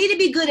 You don't need to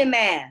be good at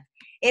math.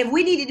 If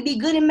we needed to be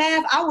good at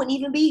math, I wouldn't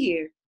even be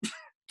here.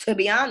 To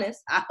be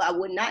honest, I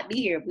would not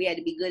be here if we had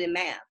to be good at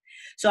math.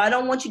 So I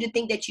don't want you to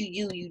think that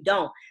you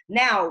don't.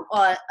 Now,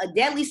 a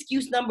deadly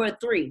excuse number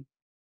 3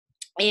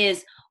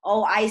 is,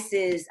 oh,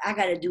 ISIS, I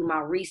got to do my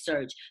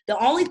research. The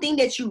only thing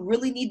that you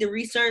really need to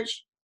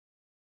research,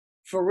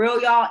 for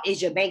real, y'all,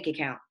 is your bank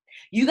account.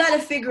 You got to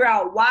figure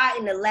out why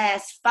in the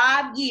last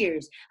 5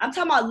 years, I'm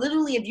talking about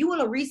literally, if you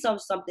want to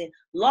research something,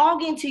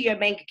 log into your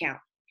bank account.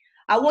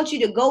 I want you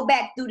to go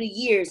back through the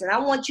years, and I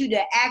want you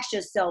to ask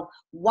yourself,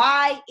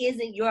 why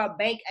isn't your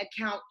bank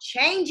account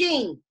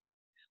changing?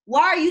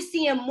 Why are you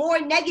seeing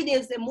more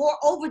negatives and more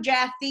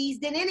overdraft fees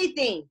than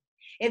anything?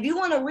 If you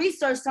want to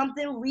research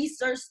something,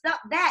 research stuff.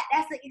 That's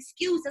an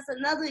excuse. That's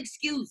another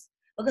excuse,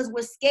 because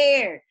we're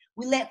scared.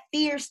 We let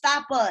fear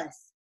stop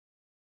us,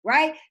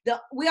 right?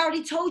 We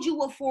already told you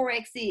what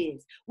Forex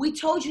is. We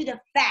told you the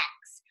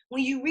facts.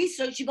 When you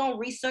research, you're going to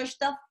research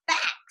the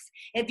facts.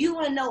 If you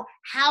want to know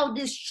how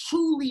this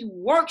truly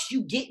works,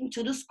 you get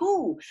into the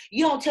school.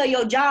 You don't tell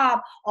your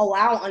job, oh,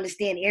 I don't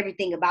understand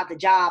everything about the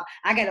job.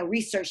 I got to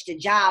research the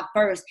job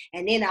first,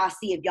 and then I'll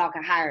see if y'all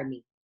can hire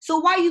me. So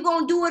why are you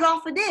going to do it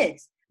off of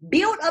this?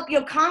 Build up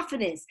your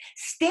confidence.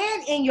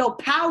 Stand in your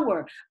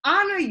power.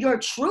 Honor your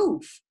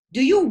truth.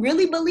 Do you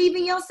really believe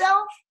in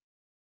yourself?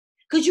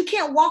 Because you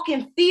can't walk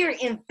in fear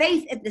and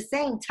faith at the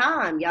same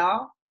time,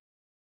 y'all.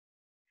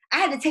 I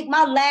had to take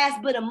my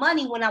last bit of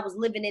money when I was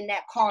living in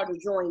that car to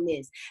join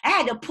this. I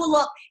had to pull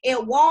up at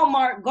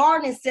Walmart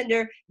Garden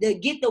Center to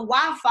get the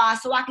Wi-Fi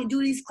so I can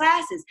do these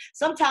classes.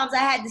 Sometimes I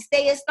had to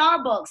stay at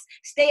Starbucks,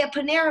 stay at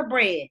Panera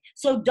Bread.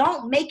 So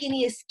don't make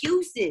any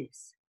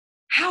excuses.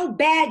 How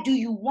bad do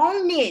you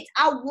want it?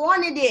 I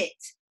wanted it.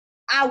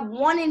 I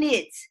wanted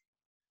it.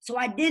 So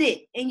I did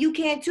it, and you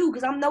can too,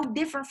 because I'm no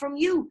different from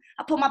you.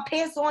 I put my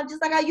pants on just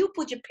like how you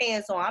put your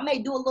pants on. I may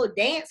do a little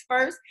dance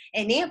first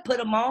and then put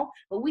them on,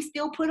 but we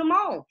still put them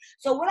on.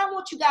 So what I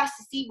want you guys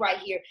to see right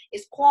here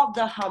is called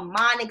the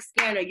harmonic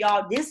scanner.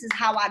 Y'all, this is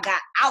how I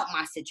got out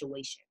my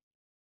situation.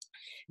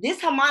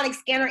 This harmonic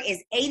scanner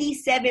is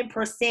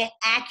 87%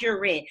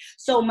 accurate.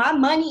 So my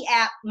money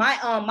app,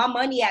 my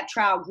money app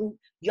trial group,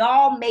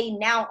 y'all may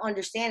now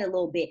understand a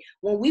little bit.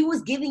 When we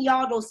was giving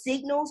y'all those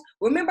signals,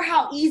 remember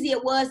how easy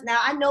it was?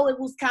 Now I know it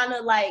was kind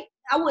of like,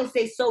 I wouldn't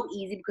say so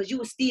easy, because you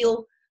were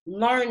still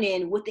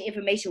learning with the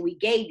information we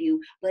gave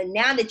you. But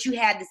now that you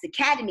have this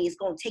academy, it's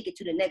going to take it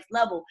to the next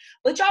level.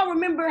 But y'all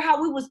remember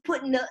how we was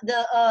putting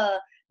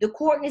the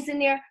coordinates in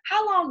there?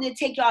 How long did it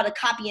take y'all to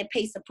copy and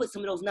paste and put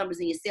some of those numbers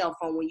in your cell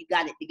phone when you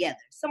got it together?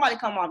 Somebody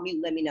come off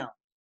mute, let me know.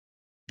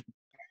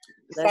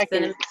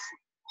 Seconds.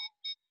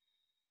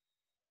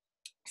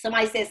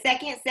 Somebody said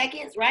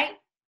seconds, right?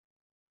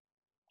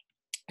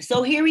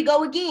 So here we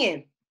go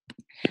again.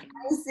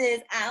 It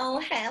says, I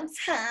don't have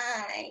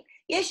time.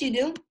 Yes, you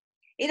do.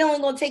 It only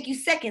gonna take you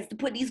seconds to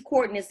put these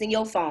coordinates in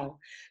your phone.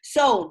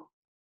 So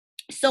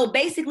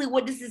basically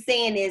what this is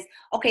saying is,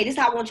 okay, this is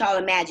how I want y'all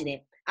to imagine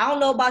it. I don't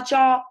know about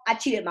y'all. I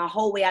cheated my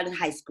whole way out of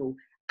high school.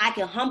 I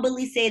can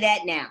humbly say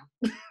that now.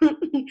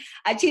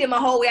 I cheated my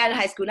whole way out of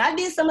high school. Now, I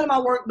did some of my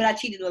work, but I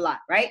cheated a lot,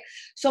 right?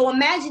 So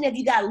imagine if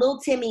you got little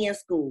Timmy in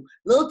school.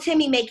 Little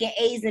Timmy making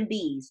A's and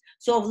B's.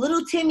 So if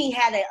little Timmy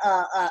had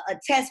a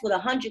test with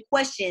 100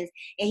 questions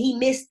and he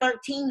missed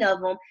 13 of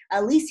them,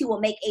 at least he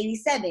will make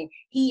 87.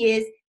 He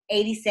is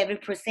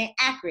 87%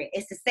 accurate.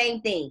 It's the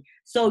same thing.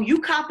 So you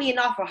copying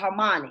off a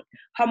harmonic.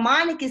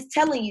 Harmonic is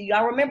telling you,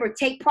 y'all remember,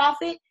 take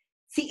profit.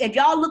 See, if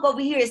y'all look over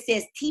here, it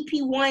says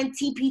TP1,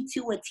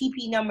 TP2, and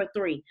TP number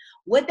 3.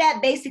 What that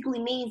basically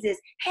means is,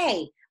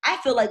 hey, I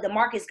feel like the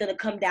market's going to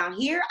come down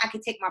here. I can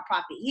take my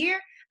profit here.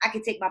 I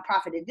can take my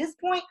profit at this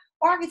point,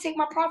 or I can take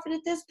my profit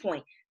at this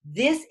point.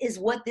 This is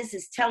what this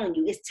is telling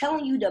you. It's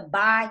telling you to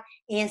buy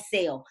and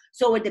sell.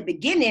 So at the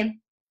beginning,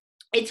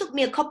 it took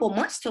me a couple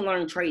months to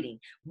learn trading,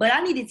 but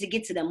I needed to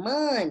get to the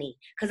money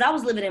because I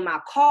was living in my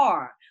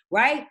car,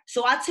 right?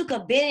 So I took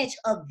advantage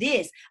of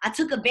this. I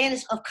took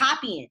advantage of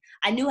copying.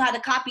 I knew how to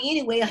copy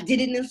anyway. I did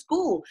it in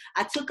school.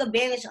 I took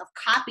advantage of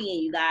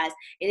copying, you guys.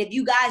 And if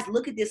you guys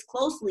look at this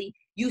closely,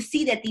 you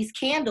see that these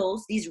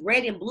candles, these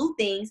red and blue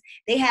things,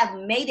 they have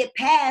made it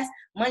past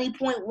money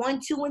point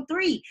 1, 2, and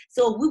 3.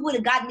 So if we would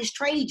have gotten this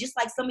trade, just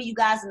like some of you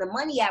guys in the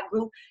Money App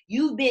group,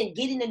 you've been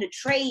getting in the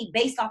trade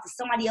based off of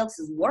somebody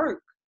else's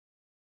work.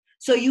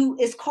 So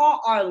it's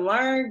called our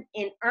learn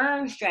and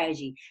earn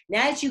strategy.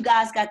 Now that you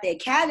guys got the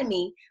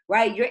academy,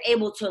 right, you're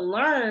able to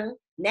learn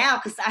now,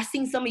 because I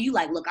seen some of you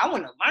like, look, I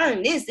want to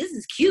learn this. This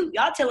is cute.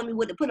 Y'all telling me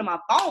what to put on my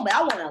phone, but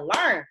I want to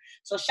learn.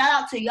 So shout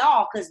out to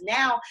y'all, because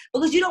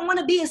you don't want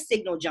to be a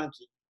signal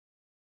junkie,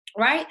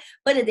 right?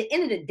 But at the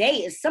end of the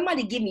day, if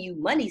somebody giving you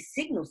money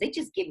signals, they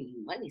just giving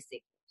you money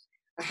signals.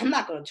 I'm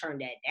not going to turn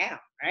that down,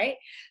 right?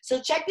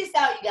 So check this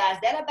out, you guys.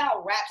 That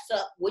about wraps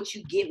up what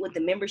you get with the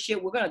membership.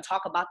 We're going to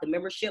talk about the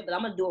membership, but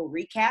I'm going to do a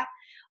recap.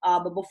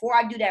 But before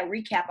I do that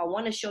recap, I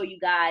want to show you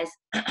guys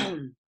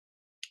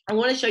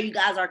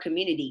our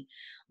community,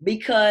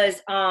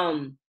 because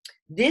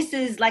this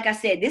is, like I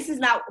said, this is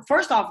not,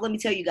 first off, let me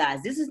tell you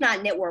guys, this is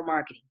not network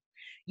marketing.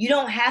 You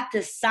don't have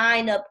to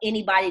sign up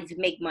anybody to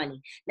make money.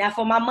 Now,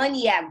 for my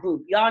Money App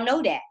group, y'all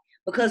know that.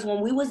 Because when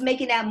we was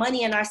making that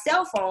money on our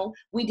cell phone,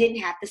 we didn't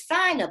have to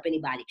sign up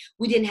anybody.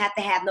 We didn't have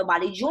to have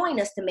nobody join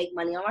us to make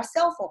money on our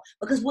cell phone,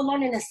 because we're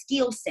learning a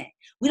skill set.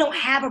 We don't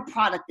have a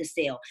product to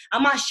sell.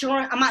 I'm not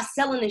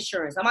selling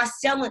insurance. I'm not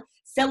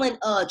selling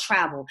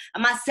travel.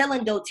 I'm not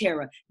selling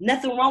doTERRA.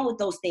 Nothing wrong with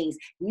those things.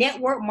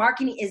 Network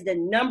marketing is the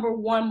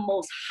 #1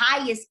 most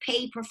highest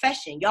paid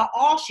profession. Y'all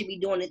all should be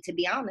doing it, to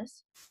be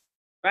honest,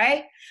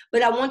 right?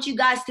 But I want you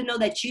guys to know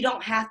that you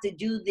don't have to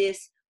do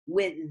this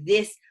with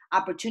this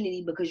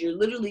opportunity, because you're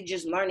literally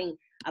just learning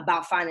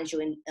about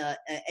financial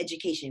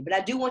education. But I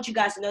do want you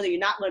guys to know that you're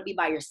not going to be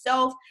by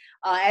yourself.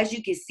 As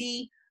you can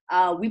see,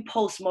 we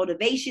post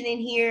motivation in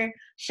here.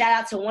 Shout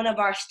out to one of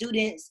our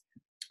students.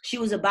 She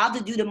was about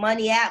to do the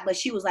Money App, but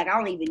she was like, I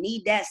don't even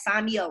need that.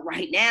 Sign me up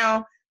right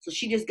now. So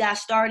she just got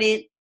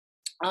started.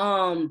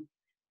 Let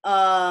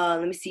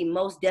me see.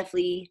 Most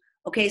definitely.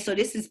 Okay, so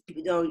this is,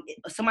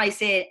 somebody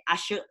said,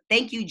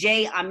 thank you,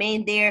 Jay. I'm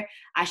in there.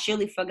 I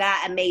surely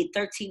forgot I made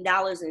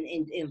 $13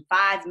 in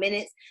 5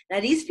 minutes. Now,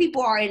 these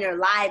people are in their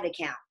live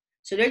account.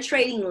 So they're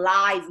trading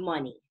live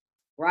money,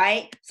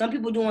 right? Some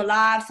people doing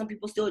live, some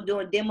people still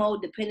doing demo,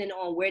 depending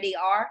on where they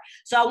are.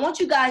 So I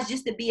want you guys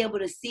just to be able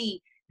to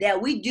see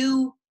that we're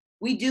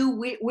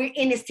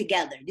in this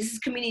together. This is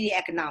community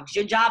economics.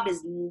 Your job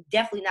is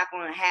definitely not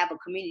going to have a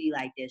community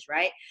like this,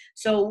 right?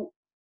 So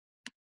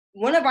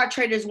one of our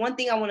traders, one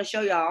thing I want to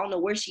show y'all, I don't know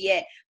where she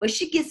at, but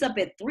she gets up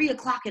at 3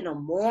 o'clock in the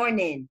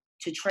morning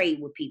to trade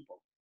with people.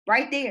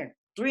 Right there,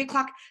 3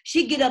 o'clock.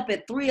 She get up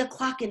at 3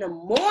 o'clock in the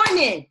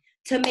morning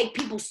to make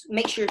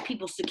sure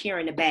people secure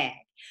in the bag.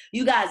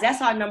 You guys, that's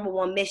our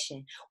 #1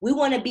 mission. We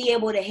want to be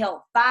able to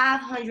help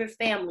 500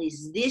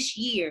 families this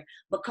year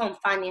become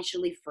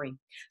financially free.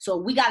 So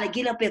we got to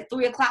get up at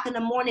 3 o'clock in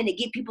the morning to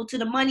get people to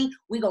the money.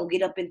 We're going to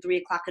get up at 3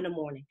 o'clock in the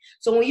morning.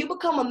 So when you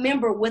become a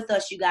member with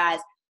us, you guys,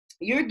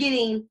 you're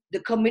getting the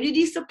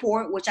community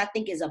support, which I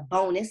think is a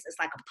bonus. It's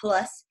like a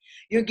plus.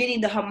 You're getting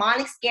the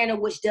harmonic scanner,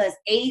 which does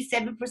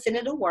 87%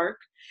 of the work.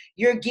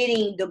 You're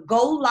getting the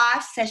Go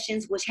Live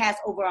sessions, which has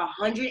over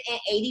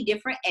 180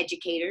 different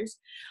educators.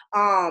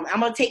 I'm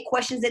going to take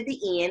questions at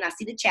the end. I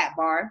see the chat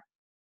bar.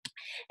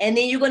 And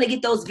then you're going to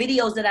get those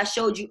videos that I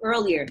showed you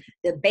earlier,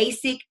 the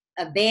basic,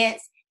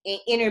 advanced, and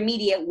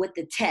intermediate with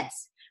the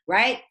test,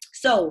 right?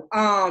 So,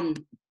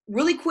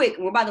 really quick,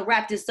 we're about to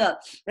wrap this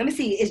up. Let me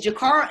see. Is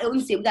Jakara? Let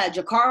me see. We got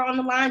Jakara on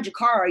the line.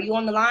 Jakara, are you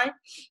on the line?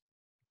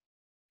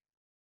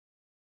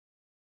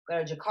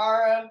 Got a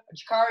Jakara.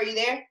 Jakara, are you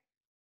there?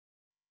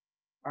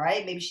 All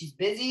right. Maybe she's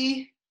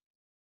busy.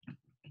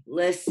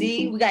 Let's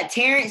see. We got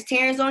Terrence.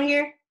 Terrence on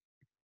here.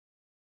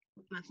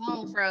 My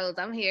phone froze.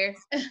 I'm here.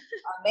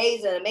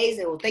 Amazing,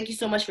 amazing. Well, thank you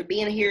so much for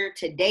being here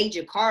today,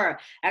 Jakara.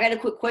 I got a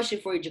quick question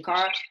for you,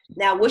 Jakara.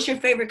 Now, what's your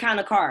favorite kind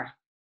of car?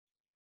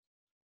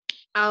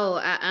 Oh,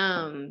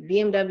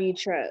 BMW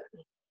truck.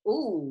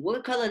 Ooh,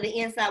 what color the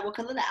inside? What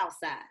color the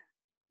outside?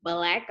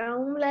 Black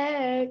on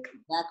black.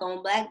 Black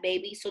on black,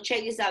 baby. So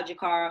check this out,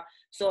 Jakara.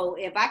 So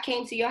if I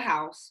came to your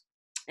house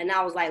and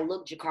I was like,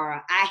 look,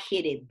 Jakara, I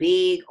hit it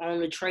big on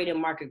the trading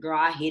market, girl.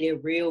 I hit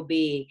it real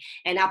big.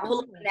 And I pull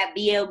up in that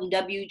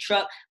BMW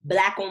truck,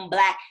 black on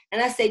black.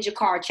 And I say,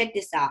 Jakara, check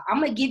this out.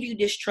 I'm going to give you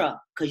this truck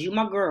because you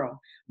my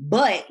girl.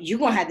 But you're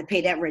going to have to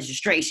pay that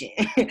registration.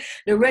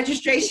 the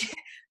registration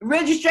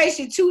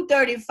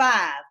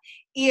 $235.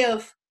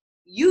 If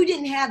you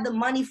didn't have the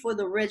money for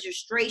the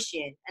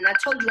registration, and I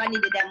told you I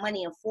needed that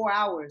money in 4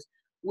 hours,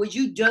 would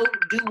you do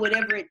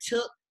whatever it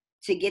took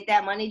to get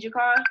that money,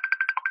 Jakara?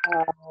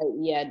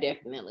 Yeah,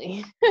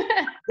 definitely.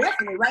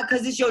 Definitely, right?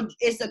 Because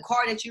it's a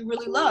car that you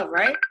really love,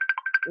 right?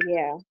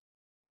 Yeah.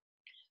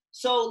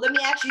 So let me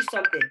ask you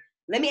something.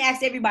 Let me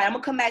ask everybody. I'm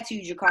gonna come back to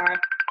you, Jakara.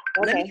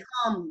 Okay.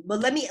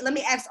 Let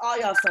me ask all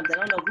y'all something.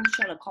 I don't know who's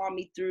trying to call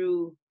me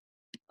through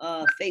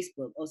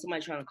Facebook. Oh,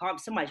 somebody trying to call me.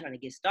 Somebody trying to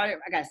get started.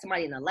 I got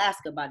somebody in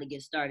Alaska about to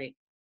get started.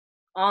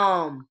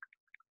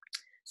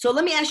 So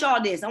let me ask y'all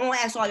this. I want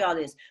to ask all y'all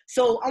this.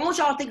 So I want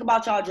y'all to think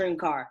about y'all dream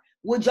car.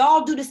 Would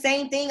y'all do the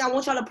same thing? I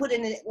want y'all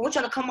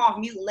to come off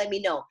mute and let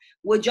me know.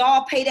 Would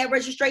y'all pay that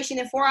registration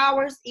in 4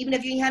 hours, even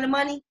if you ain't had the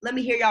money? Let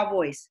me hear y'all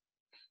voice.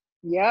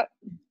 Yep.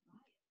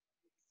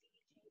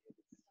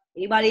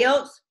 Anybody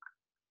else?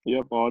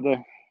 Yep, all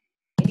day.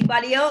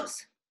 Anybody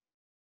else?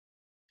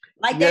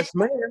 Like Yes, that?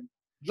 ma'am.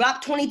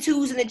 Drop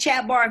 22s in the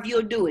chat bar if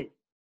you'll do it.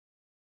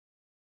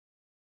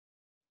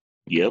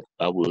 Yep,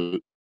 I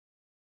would.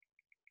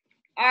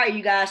 All right,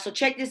 you guys. So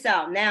check this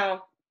out.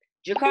 Now,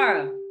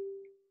 Jakara.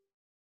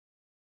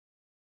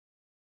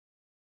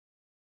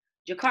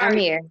 I'm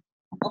here.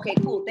 Okay,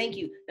 cool. Thank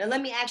you. Now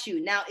let me ask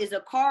you. Now, is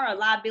a car a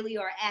liability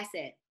or an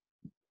asset?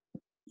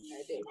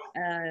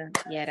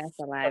 Yeah, that's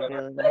a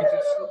liability.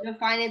 Is your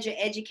financial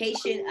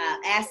education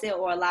an asset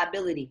or a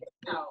liability?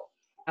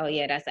 Oh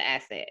yeah, that's an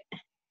asset.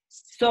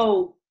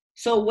 So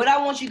what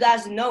I want you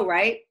guys to know,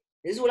 right?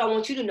 This is what I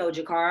want you to know,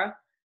 Jakara.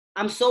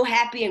 I'm so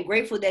happy and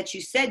grateful that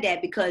you said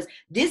that, because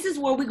this is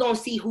where we're going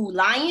to see who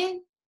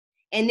lying,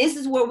 and this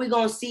is where we're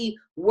going to see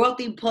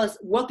wealthy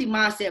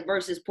mindset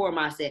versus poor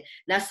mindset.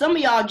 Now, some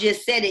of y'all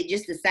just said it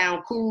just to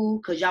sound cool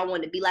because y'all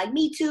want to be like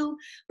me too,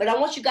 but I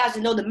want you guys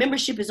to know the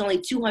membership is only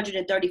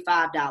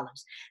 $235.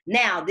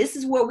 Now, this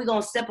is where we're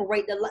going to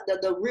separate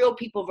the real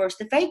people versus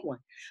the fake one.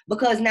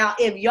 Because now,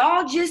 if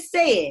y'all just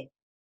said,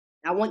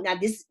 y'all going to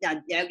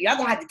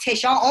have to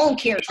test your own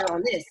character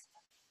on this.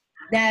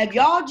 Now, if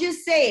y'all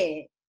just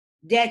said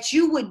that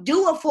you would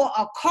do it for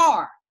a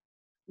car,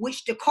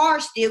 which the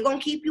car still going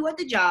to keep you at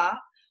the job,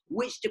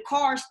 which the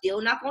car still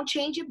not going to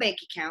change your bank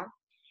account.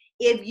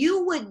 If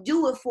you would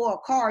do it for a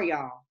car,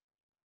 y'all,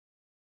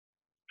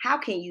 how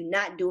can you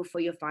not do it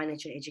for your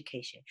financial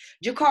education?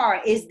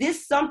 Jakara, is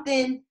this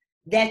something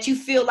that you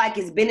feel like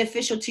is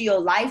beneficial to your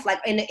life? Like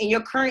in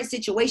your current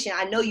situation,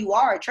 I know you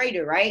are a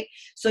trader, right?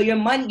 So your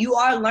money, you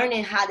are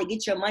learning how to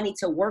get your money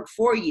to work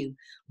for you.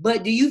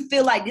 But do you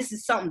feel like this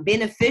is something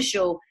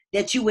beneficial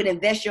that you would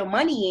invest your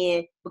money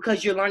in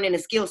because you're learning a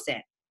skill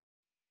set?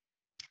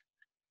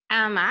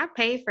 I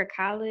paid for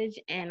college,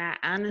 and I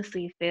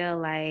honestly feel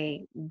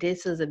like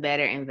this was a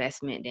better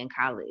investment than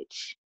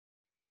college.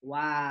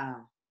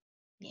 Wow.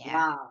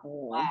 Yeah.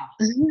 Wow.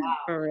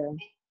 For real.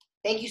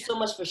 Thank you so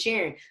much for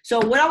sharing. So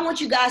what I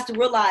want you guys to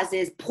realize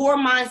is poor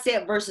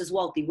mindset versus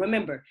wealthy.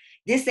 Remember,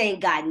 this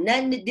ain't got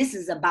nothing. This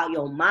is about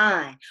your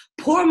mind.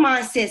 Poor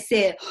mindset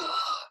said,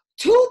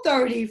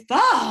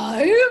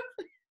 $235?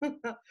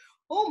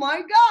 Oh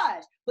my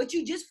gosh. But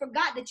you just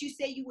forgot that you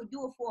said you would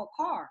do it for a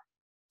car.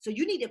 So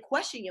you need to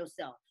question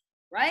yourself,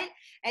 right?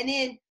 And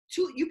then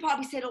you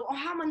probably said, oh,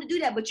 how am I going to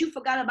do that? But you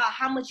forgot about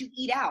how much you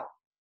eat out.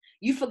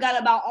 You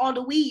forgot about all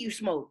the weed you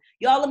smoke.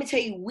 Y'all, let me tell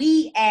you,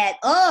 weed add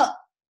up.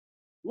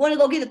 You want to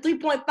go get a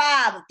 3.5,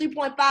 a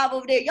 3.5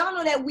 over there. Y'all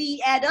know that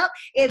weed add up.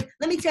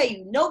 Let me tell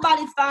you,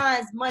 nobody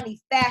finds money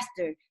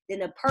faster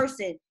than a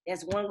person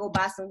that's want to go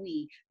buy some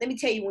weed. Let me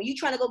tell you, when you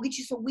trying to go get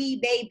you some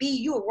weed, baby,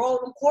 you'll roll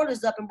them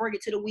quarters up and bring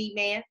it to the weed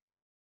man.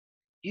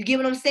 You get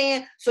what I'm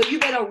saying? So you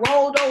better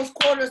roll those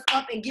quarters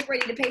up and get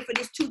ready to pay for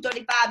this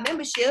 $235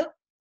 membership.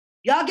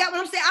 Y'all get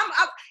what I'm saying?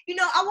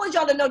 I want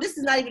y'all to know this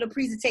is not even a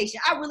presentation.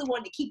 I really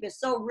wanted to keep it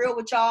so real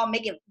with y'all,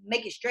 make it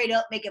straight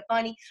up, make it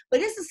funny. But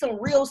this is some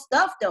real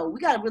stuff, though. We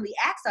got to really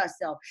ask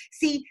ourselves.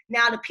 See,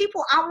 now the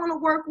people I want to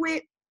work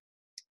with,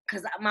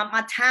 because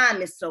my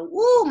time is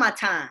my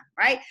time,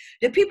 right?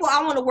 The people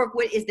I want to work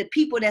with is the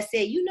people that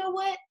say, you know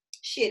what?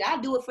 Shit, I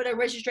do it for the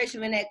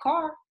registration in that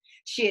car.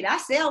 Shit, I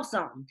sell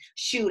something.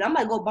 Shoot, I'm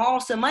about to go borrow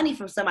some money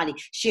from somebody.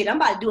 Shit, I'm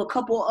about to do a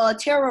couple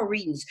tarot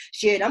readings.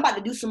 Shit, I'm about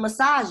to do some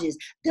massages.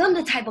 Them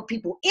the type of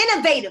people,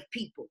 innovative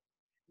people.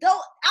 Though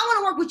I want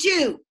to work with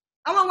you.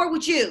 I want to work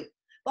with you.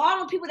 But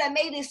all the people that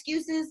made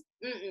excuses,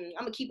 I'm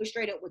going to keep it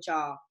straight up with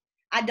y'all.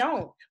 I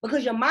don't,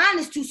 because your mind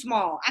is too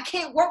small. I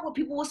can't work with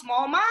people with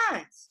small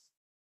minds.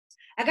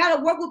 I got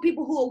to work with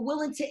people who are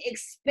willing to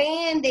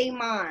expand their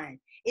mind.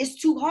 It's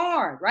too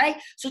hard, right?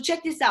 So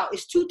check this out.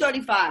 It's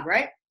 2:35,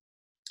 right?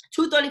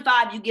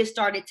 2:35, you get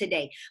started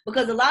today.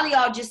 Because a lot of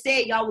y'all just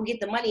said y'all will get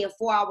the money in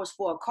 4 hours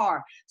for a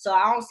car. So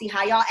I don't see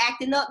how y'all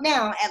acting up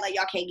now, act like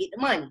y'all can't get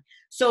the money.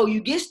 So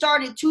you get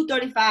started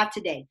 2:35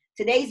 today.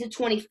 Today's the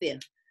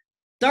 25th.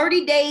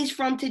 30 days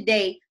from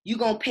today, you're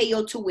going to pay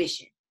your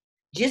tuition.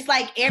 Just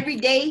like every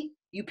day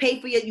you pay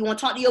for you want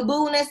to talk to your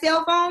boo on that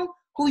cell phone?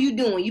 Who you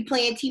doing? You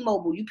playing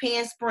T-Mobile. You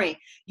paying Sprint.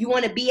 You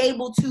want to be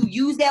able to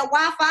use that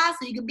Wi-Fi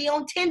so you can be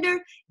on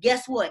Tinder?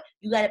 Guess what?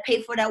 You got to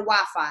pay for that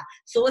Wi-Fi.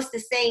 So it's the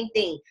same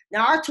thing.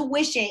 Now, our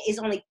tuition is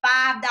only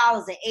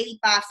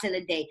 $5.85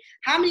 a day.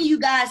 How many of you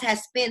guys have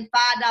spent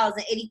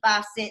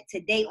 $5.85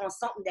 today on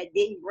something that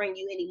didn't bring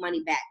you any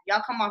money back?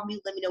 Y'all come off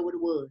mute. Let me know what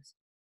it was.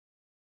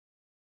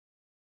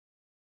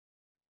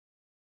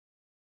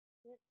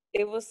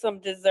 It was some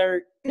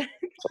dessert.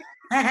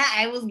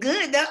 It was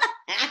good, though.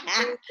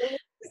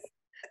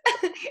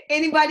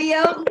 Anybody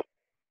else?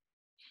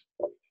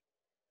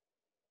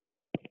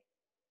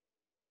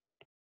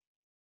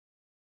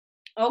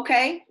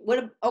 Okay.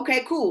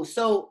 Okay, cool.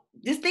 So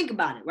just think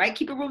about it, right?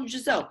 Keep it real with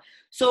yourself.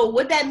 So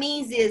what that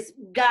means is,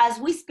 guys,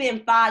 we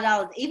spend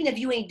 $5. Even if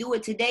you ain't do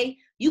it today,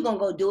 you gonna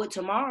go do it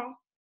tomorrow.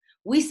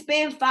 We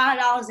spend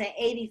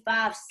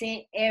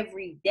 $5.85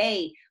 every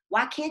day.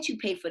 Why can't you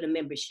pay for the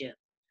membership?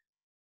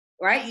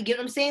 Right? You get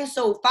what I'm saying?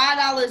 So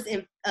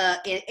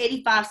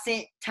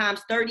 $5.85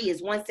 times 30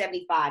 is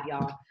 $175,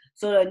 y'all.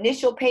 So the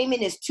initial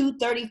payment is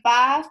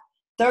 $235.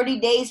 30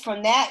 days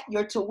from that,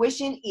 your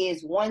tuition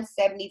is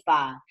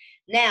 $175.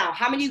 Now,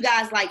 how many of you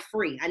guys like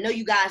free? I know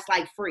you guys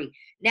like free.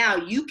 Now,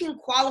 you can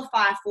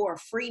qualify for a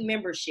free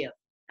membership.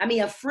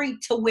 A free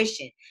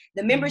tuition.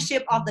 The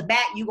membership off the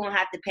bat, you're going to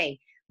have to pay.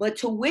 But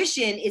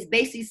tuition is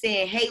basically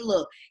saying, hey,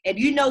 look, if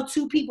you know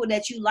two people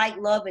that you like,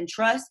 love, and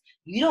trust,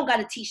 you don't got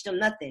to teach them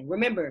nothing.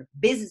 Remember,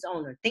 business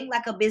owner. Think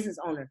like a business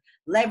owner.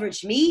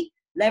 Leverage me,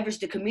 leverage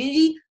the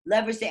community,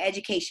 leverage the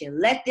education.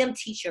 Let them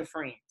teach your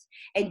friends.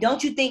 And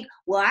don't you think,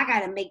 well, I got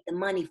to make the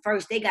money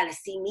first. They got to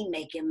see me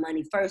making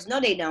money first.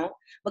 No, they don't.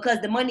 Because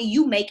the money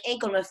you make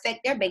ain't going to affect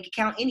their bank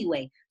account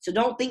anyway. So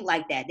don't think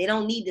like that. They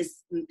don't need to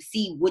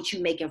see what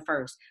you making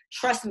first.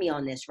 Trust me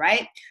on this,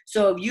 right?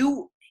 So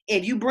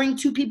if you bring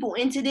two people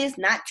into this,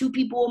 not two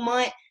people a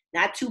month,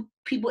 not two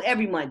people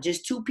every month,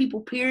 just two people,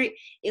 period,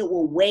 it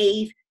will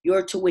waive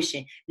your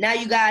tuition. Now,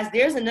 you guys,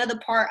 there's another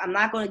part I'm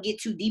not going to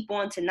get too deep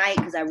on tonight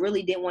because I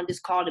really didn't want this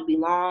call to be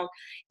long.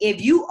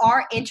 If you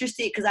are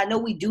interested, because I know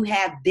we do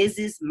have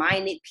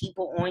business-minded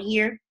people on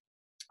here,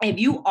 if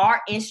you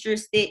are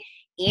interested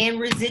in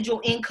residual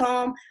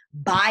income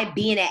by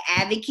being an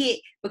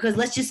advocate, because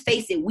let's just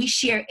face it, we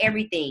share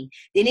everything.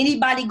 Did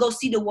anybody go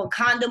see the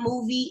Wakanda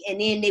movie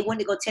and then they went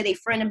to go tell their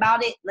friend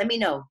about it? Let me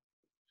know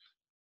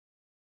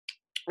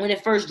when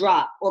it first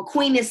dropped. Or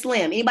Queen and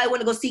Slim. Anybody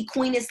want to go see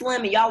Queen and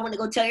Slim and y'all want to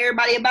go tell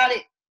everybody about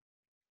it?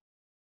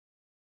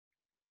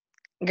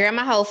 Girl,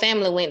 my whole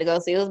family went to go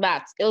see. It was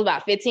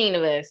about 15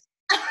 of us.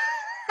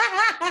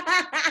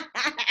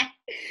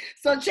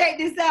 So check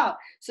this out.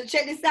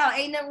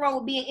 Ain't nothing wrong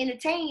with being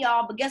entertained,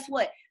 y'all. But guess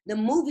what? The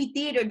movie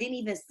theater didn't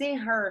even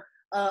send her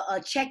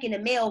a check in the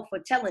mail for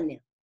telling them.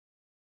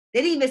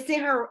 They didn't even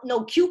send her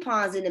no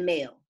coupons in the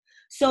mail.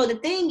 So the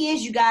thing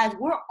is, you guys,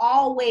 we're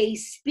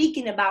always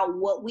speaking about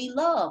what we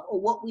love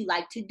or what we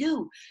like to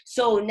do.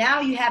 So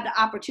now you have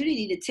the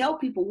opportunity to tell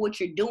people what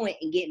you're doing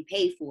and getting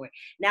paid for it.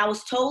 Now,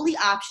 it's totally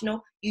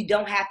optional. You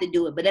don't have to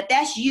do it. But if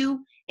that's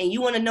you and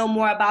you want to know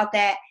more about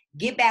that,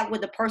 get back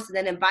with the person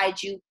that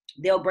invites you.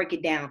 They'll break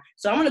it down.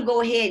 So I'm going to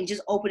go ahead and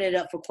just open it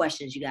up for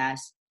questions, you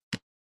guys.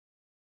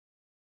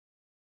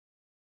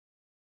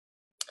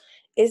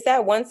 Is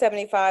that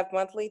 $175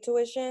 monthly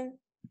tuition?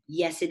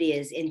 Yes, it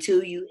is.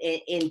 Until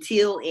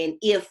and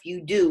if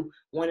you do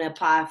want to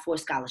apply for a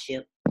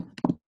scholarship.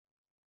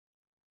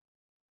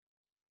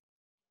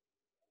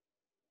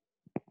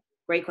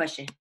 Great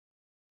question.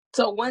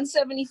 So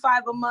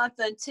 $175 a month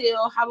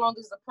until how long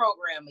is the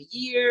program? A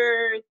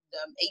year,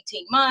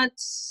 18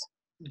 months?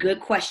 Good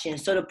question.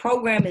 So the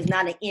program is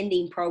not an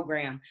ending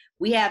program.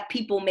 We have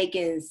people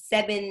making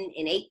 7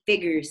 and 8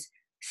 figures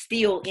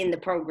still in the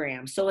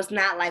program. So it's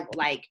not like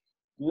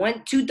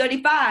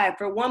 $235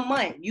 for 1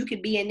 month. You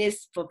could be in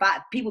this for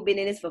 5. People been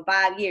in this for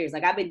 5 years.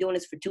 Like I've been doing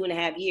this for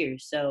 2.5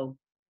 years. So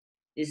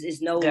this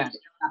is no type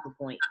of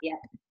point. Yeah.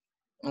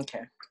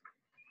 Okay.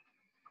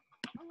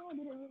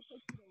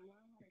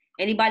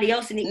 Anybody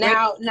else?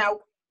 Now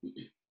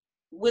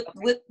with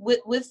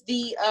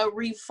the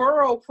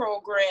referral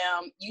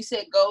program, you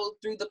said go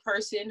through the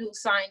person who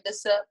signed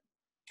us up.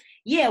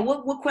 Yeah.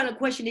 What kind of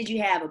question did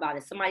you have about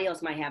it? Somebody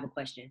else might have a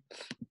question.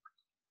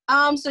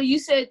 So you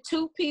said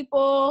 2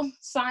 people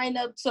sign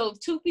up. So if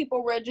 2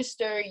 people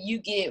register, you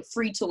get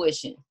free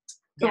tuition,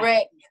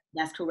 correct?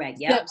 That's correct.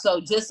 Yeah. Yep. So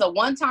just a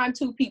one-time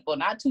 2 people,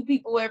 not 2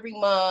 people every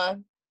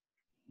month.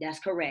 That's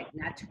correct.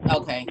 Not 2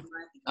 Okay.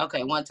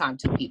 Okay. One time,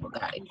 2 people.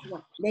 Got it.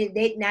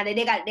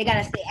 They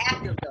gotta stay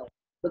active though.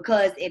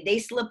 because if they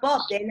slip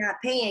up, they're not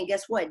paying.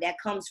 Guess what? That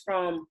comes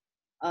from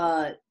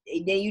then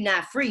you're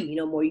not free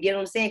no more. You get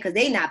what I'm saying? Because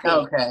they not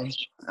paying.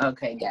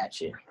 Okay,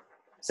 gotcha.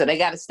 So they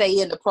got to stay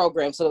in the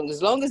program. So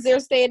as long as they're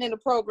staying in the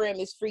program,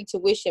 it's free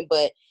tuition.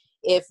 But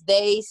if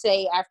they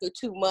say after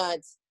 2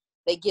 months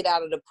they get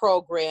out of the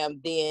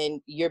program,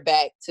 then you're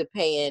back to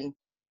paying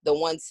the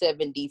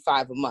 $175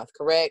 a month,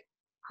 correct?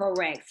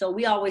 Correct. So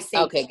we always say,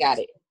 okay, got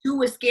it.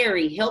 2 is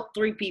scary. Help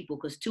 3 people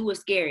because 2 is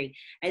scary.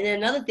 And then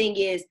another thing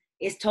is,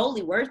 it's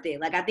totally worth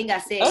it. Like I think I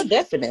said. Oh,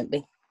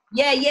 definitely.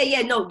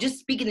 Yeah. No, just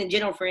speaking in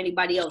general for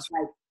anybody else,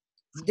 like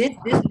this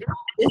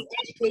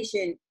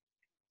education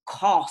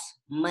costs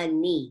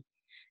money.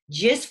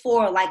 Just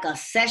for like a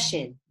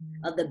session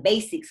of the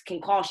basics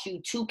can cost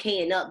you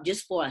 $2,000 and up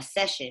just for a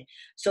session.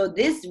 So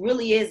this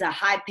really is a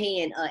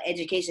high-paying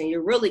education.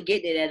 You're really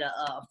getting it at an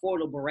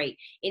affordable rate.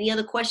 Any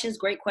other questions?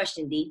 Great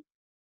question, D.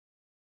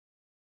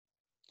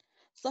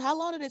 So how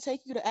long did it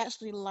take you to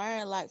actually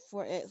learn, like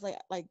Forex,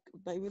 like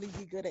really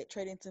be good at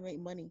trading to make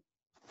money?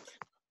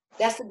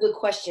 That's a good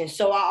question.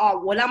 So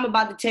what I'm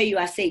about to tell you,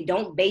 I say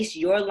don't base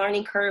your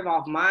learning curve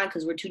off mine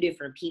because we're 2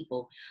 different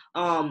people.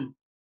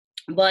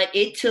 But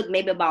it took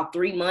maybe about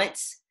 3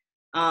 months.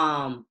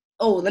 Let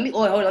me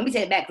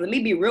take it back. Let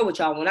me be real with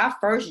y'all. When I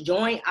first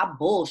joined, I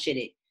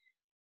bullshitted.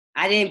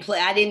 I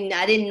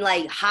didn't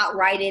like hop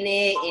right in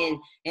it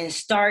and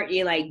start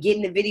like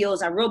getting the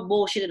videos. I real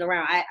bullshitted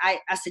around.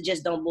 I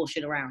suggest don't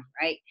bullshit around,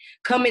 right?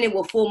 Come in it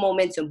with full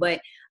momentum. But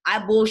I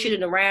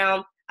bullshitted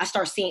around. I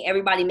start seeing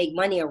everybody make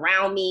money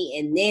around me,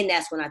 and then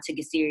that's when I took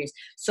it serious.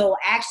 So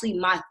actually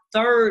my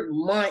 3rd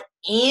month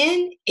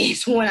in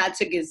is when I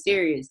took it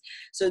serious.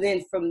 So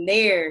then from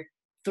there,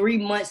 3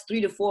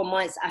 to 4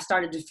 months, I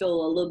started to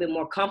feel a little bit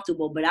more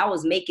comfortable, but I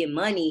was making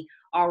money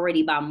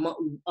already by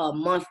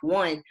month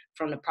 1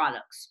 from the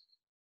products.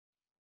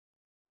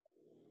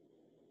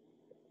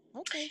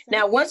 Okay.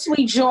 Now, once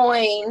we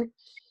join,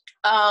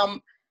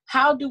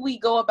 how do we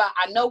go about,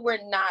 I know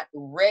we're not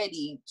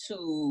ready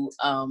to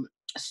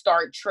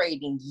start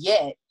trading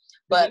yet,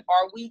 but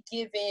are we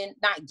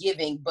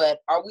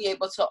are we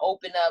able to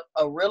open up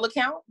a real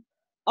account?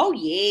 Oh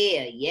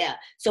yeah.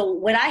 So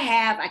what I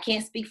have, I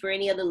can't speak for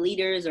any other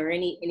leaders or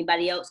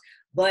anybody else,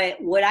 but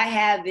what I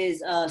have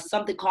is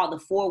something called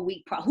the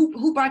 4-week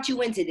who brought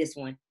you into this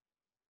one?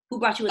 Who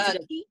brought you into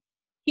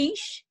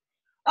Keish?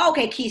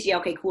 Okay, Keish. Yeah,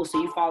 okay, cool.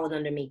 So you followed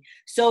under me.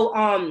 So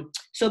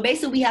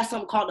basically we have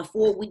something called the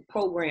 4-week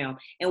program,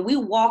 and we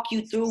walk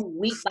you through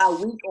week by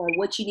week on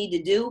what you need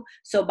to do.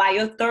 So by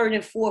your 3rd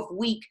and 4th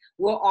week,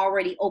 we're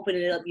already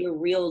opening up your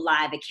real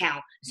live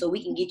account so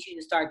we can get you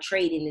to start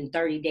trading in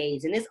 30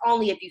 days. And it's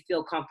only if you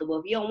feel comfortable.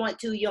 If you don't want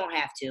to, you don't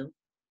have to.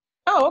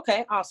 Oh,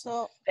 okay.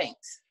 Awesome.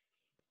 Thanks.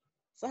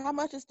 So how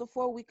much is the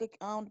 4-week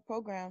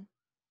program?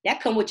 That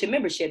come with your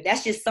membership.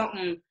 That's just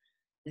something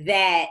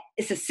that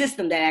it's a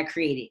system that I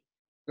created.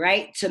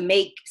 Right?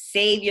 To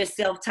save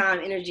yourself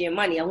time, energy, and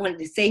money. I wanted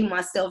to save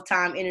myself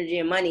time, energy,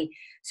 and money.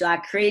 So I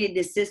created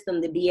this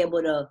system to be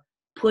able to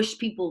push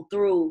people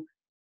through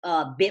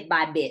bit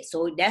by bit.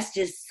 So that's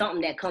just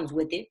something that comes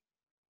with it.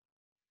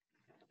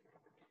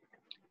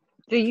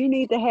 Do you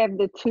need to have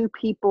the 2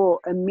 people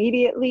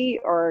immediately,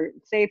 or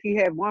say if you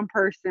have one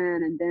person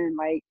and then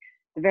like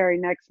the very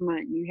next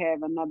month you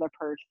have another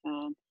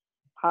person?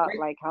 How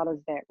does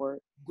that work?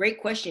 Great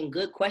question.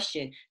 Good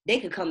question. They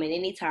could come in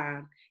any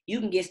time. You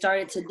can get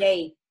started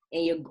today,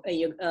 and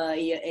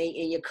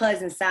your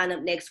cousin sign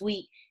up next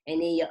week,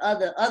 and then your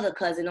other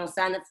cousin don't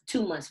sign up for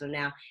 2 months from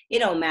now. It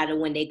don't matter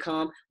when they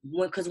come,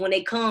 because when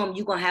they come,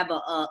 you're gonna have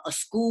a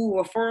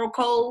school referral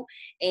code,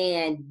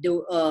 and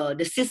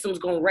the system's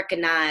gonna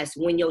recognize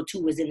when your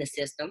 2 is in the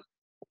system.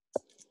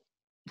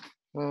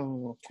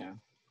 Oh, okay.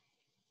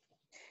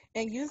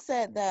 And you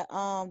said that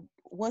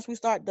once we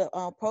start the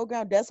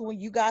program, that's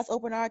when you guys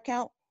open our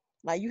account.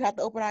 Like you have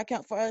to open our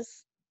account for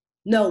us.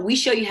 No, we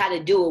show you how to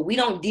do it. We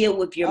don't deal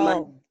with your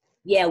money.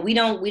 Yeah, we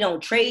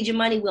don't trade your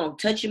money. We don't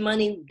touch your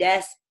money.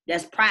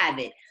 That's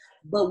private.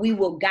 But we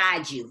will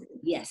guide you.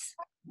 Yes.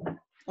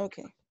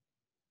 Okay.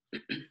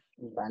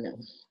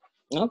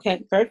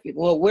 Okay, perfect.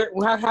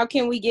 Well, how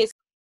can we get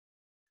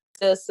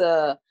us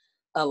a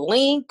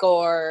link,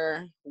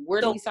 or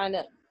where do we sign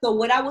up? So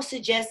what I would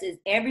suggest is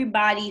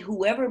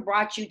whoever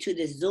brought you to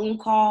the Zoom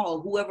call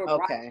or whoever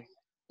brought you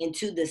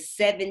into the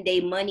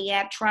 7-day money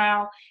app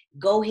trial,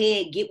 go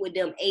ahead, get with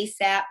them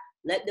ASAP,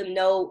 let them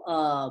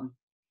know,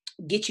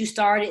 get you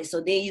started, so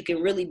then you can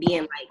really be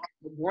in like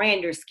the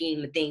grander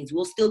scheme of things.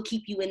 We'll still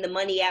keep you in the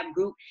money app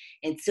group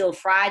until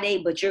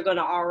Friday, but you're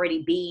gonna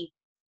already be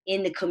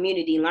in the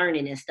community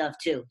learning and stuff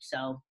too.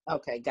 So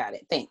okay, got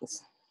it.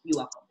 Thanks. You're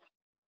welcome.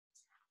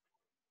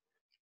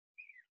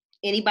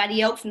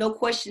 Anybody else? No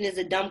question is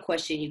a dumb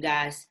question, you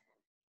guys.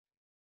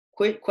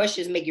 Quick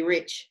questions make you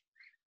rich.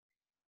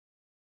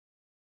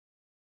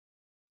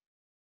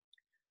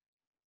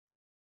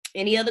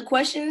 Any other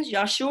questions?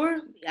 Y'all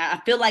sure? I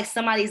feel like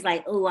somebody's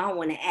like, oh, I don't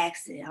want to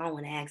ask it.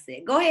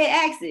 Go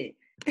ahead, ask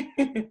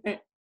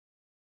it.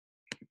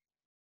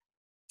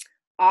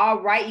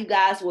 All right, you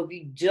guys. Well,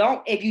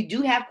 if you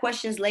do have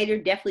questions later,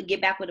 definitely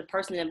get back with the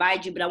person that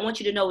invited you. But I want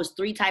you to know it's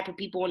 3 type of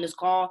people on this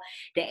call.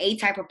 The A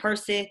type of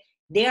person,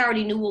 they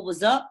already knew what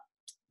was up.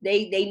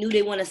 They knew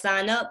they want to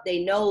sign up.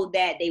 They know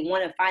that they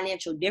want a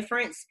financial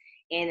difference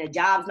and a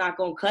job's not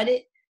going to cut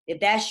it. If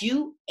that's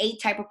you, A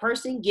type of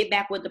person, get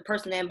back with the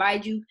person that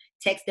invited you.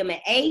 Text them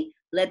at A.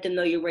 Let them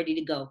know you're ready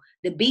to go.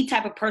 The B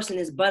type of person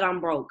is, but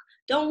I'm broke.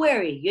 Don't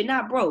worry. You're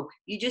not broke.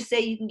 You just say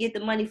you can get the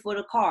money for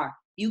the car.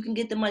 You can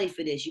get the money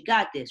for this. You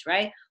got this,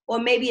 right? Or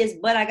maybe it's,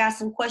 but I got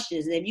some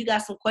questions. And if you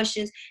got some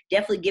questions,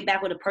 definitely get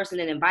back with the person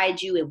that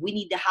invited you. If we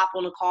need to hop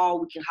on a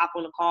call, we can hop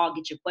on a call,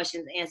 get your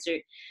questions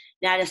answered.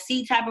 Now, the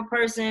C type of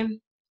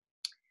person,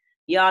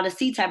 y'all, the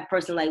C type of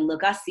person, like,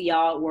 look, I see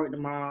y'all at work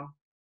tomorrow.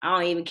 I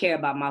don't even care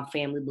about my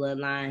family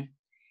bloodline.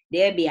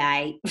 They'll be all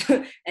right.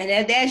 And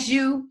if that's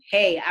you,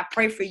 hey, I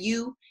pray for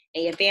you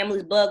and your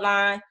family's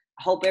bloodline.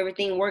 I hope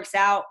everything works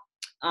out.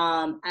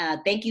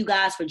 Thank you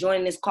guys for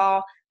joining this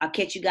call. I'll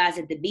catch you guys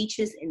at the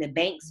beaches and the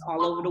banks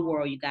all over the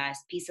world, you guys.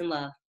 Peace and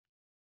love.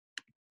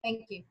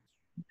 Thank you.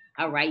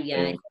 All right,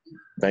 guys.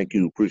 Thank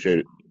you. Appreciate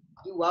it.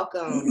 You're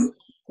welcome.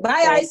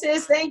 Bye,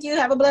 Isis. Thank you.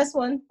 Have a blessed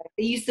one.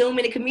 See you soon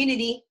in the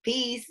community.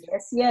 Peace.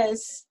 Yes,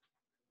 yes.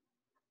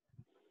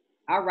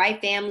 All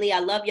right, family. I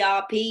love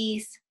y'all.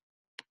 Peace.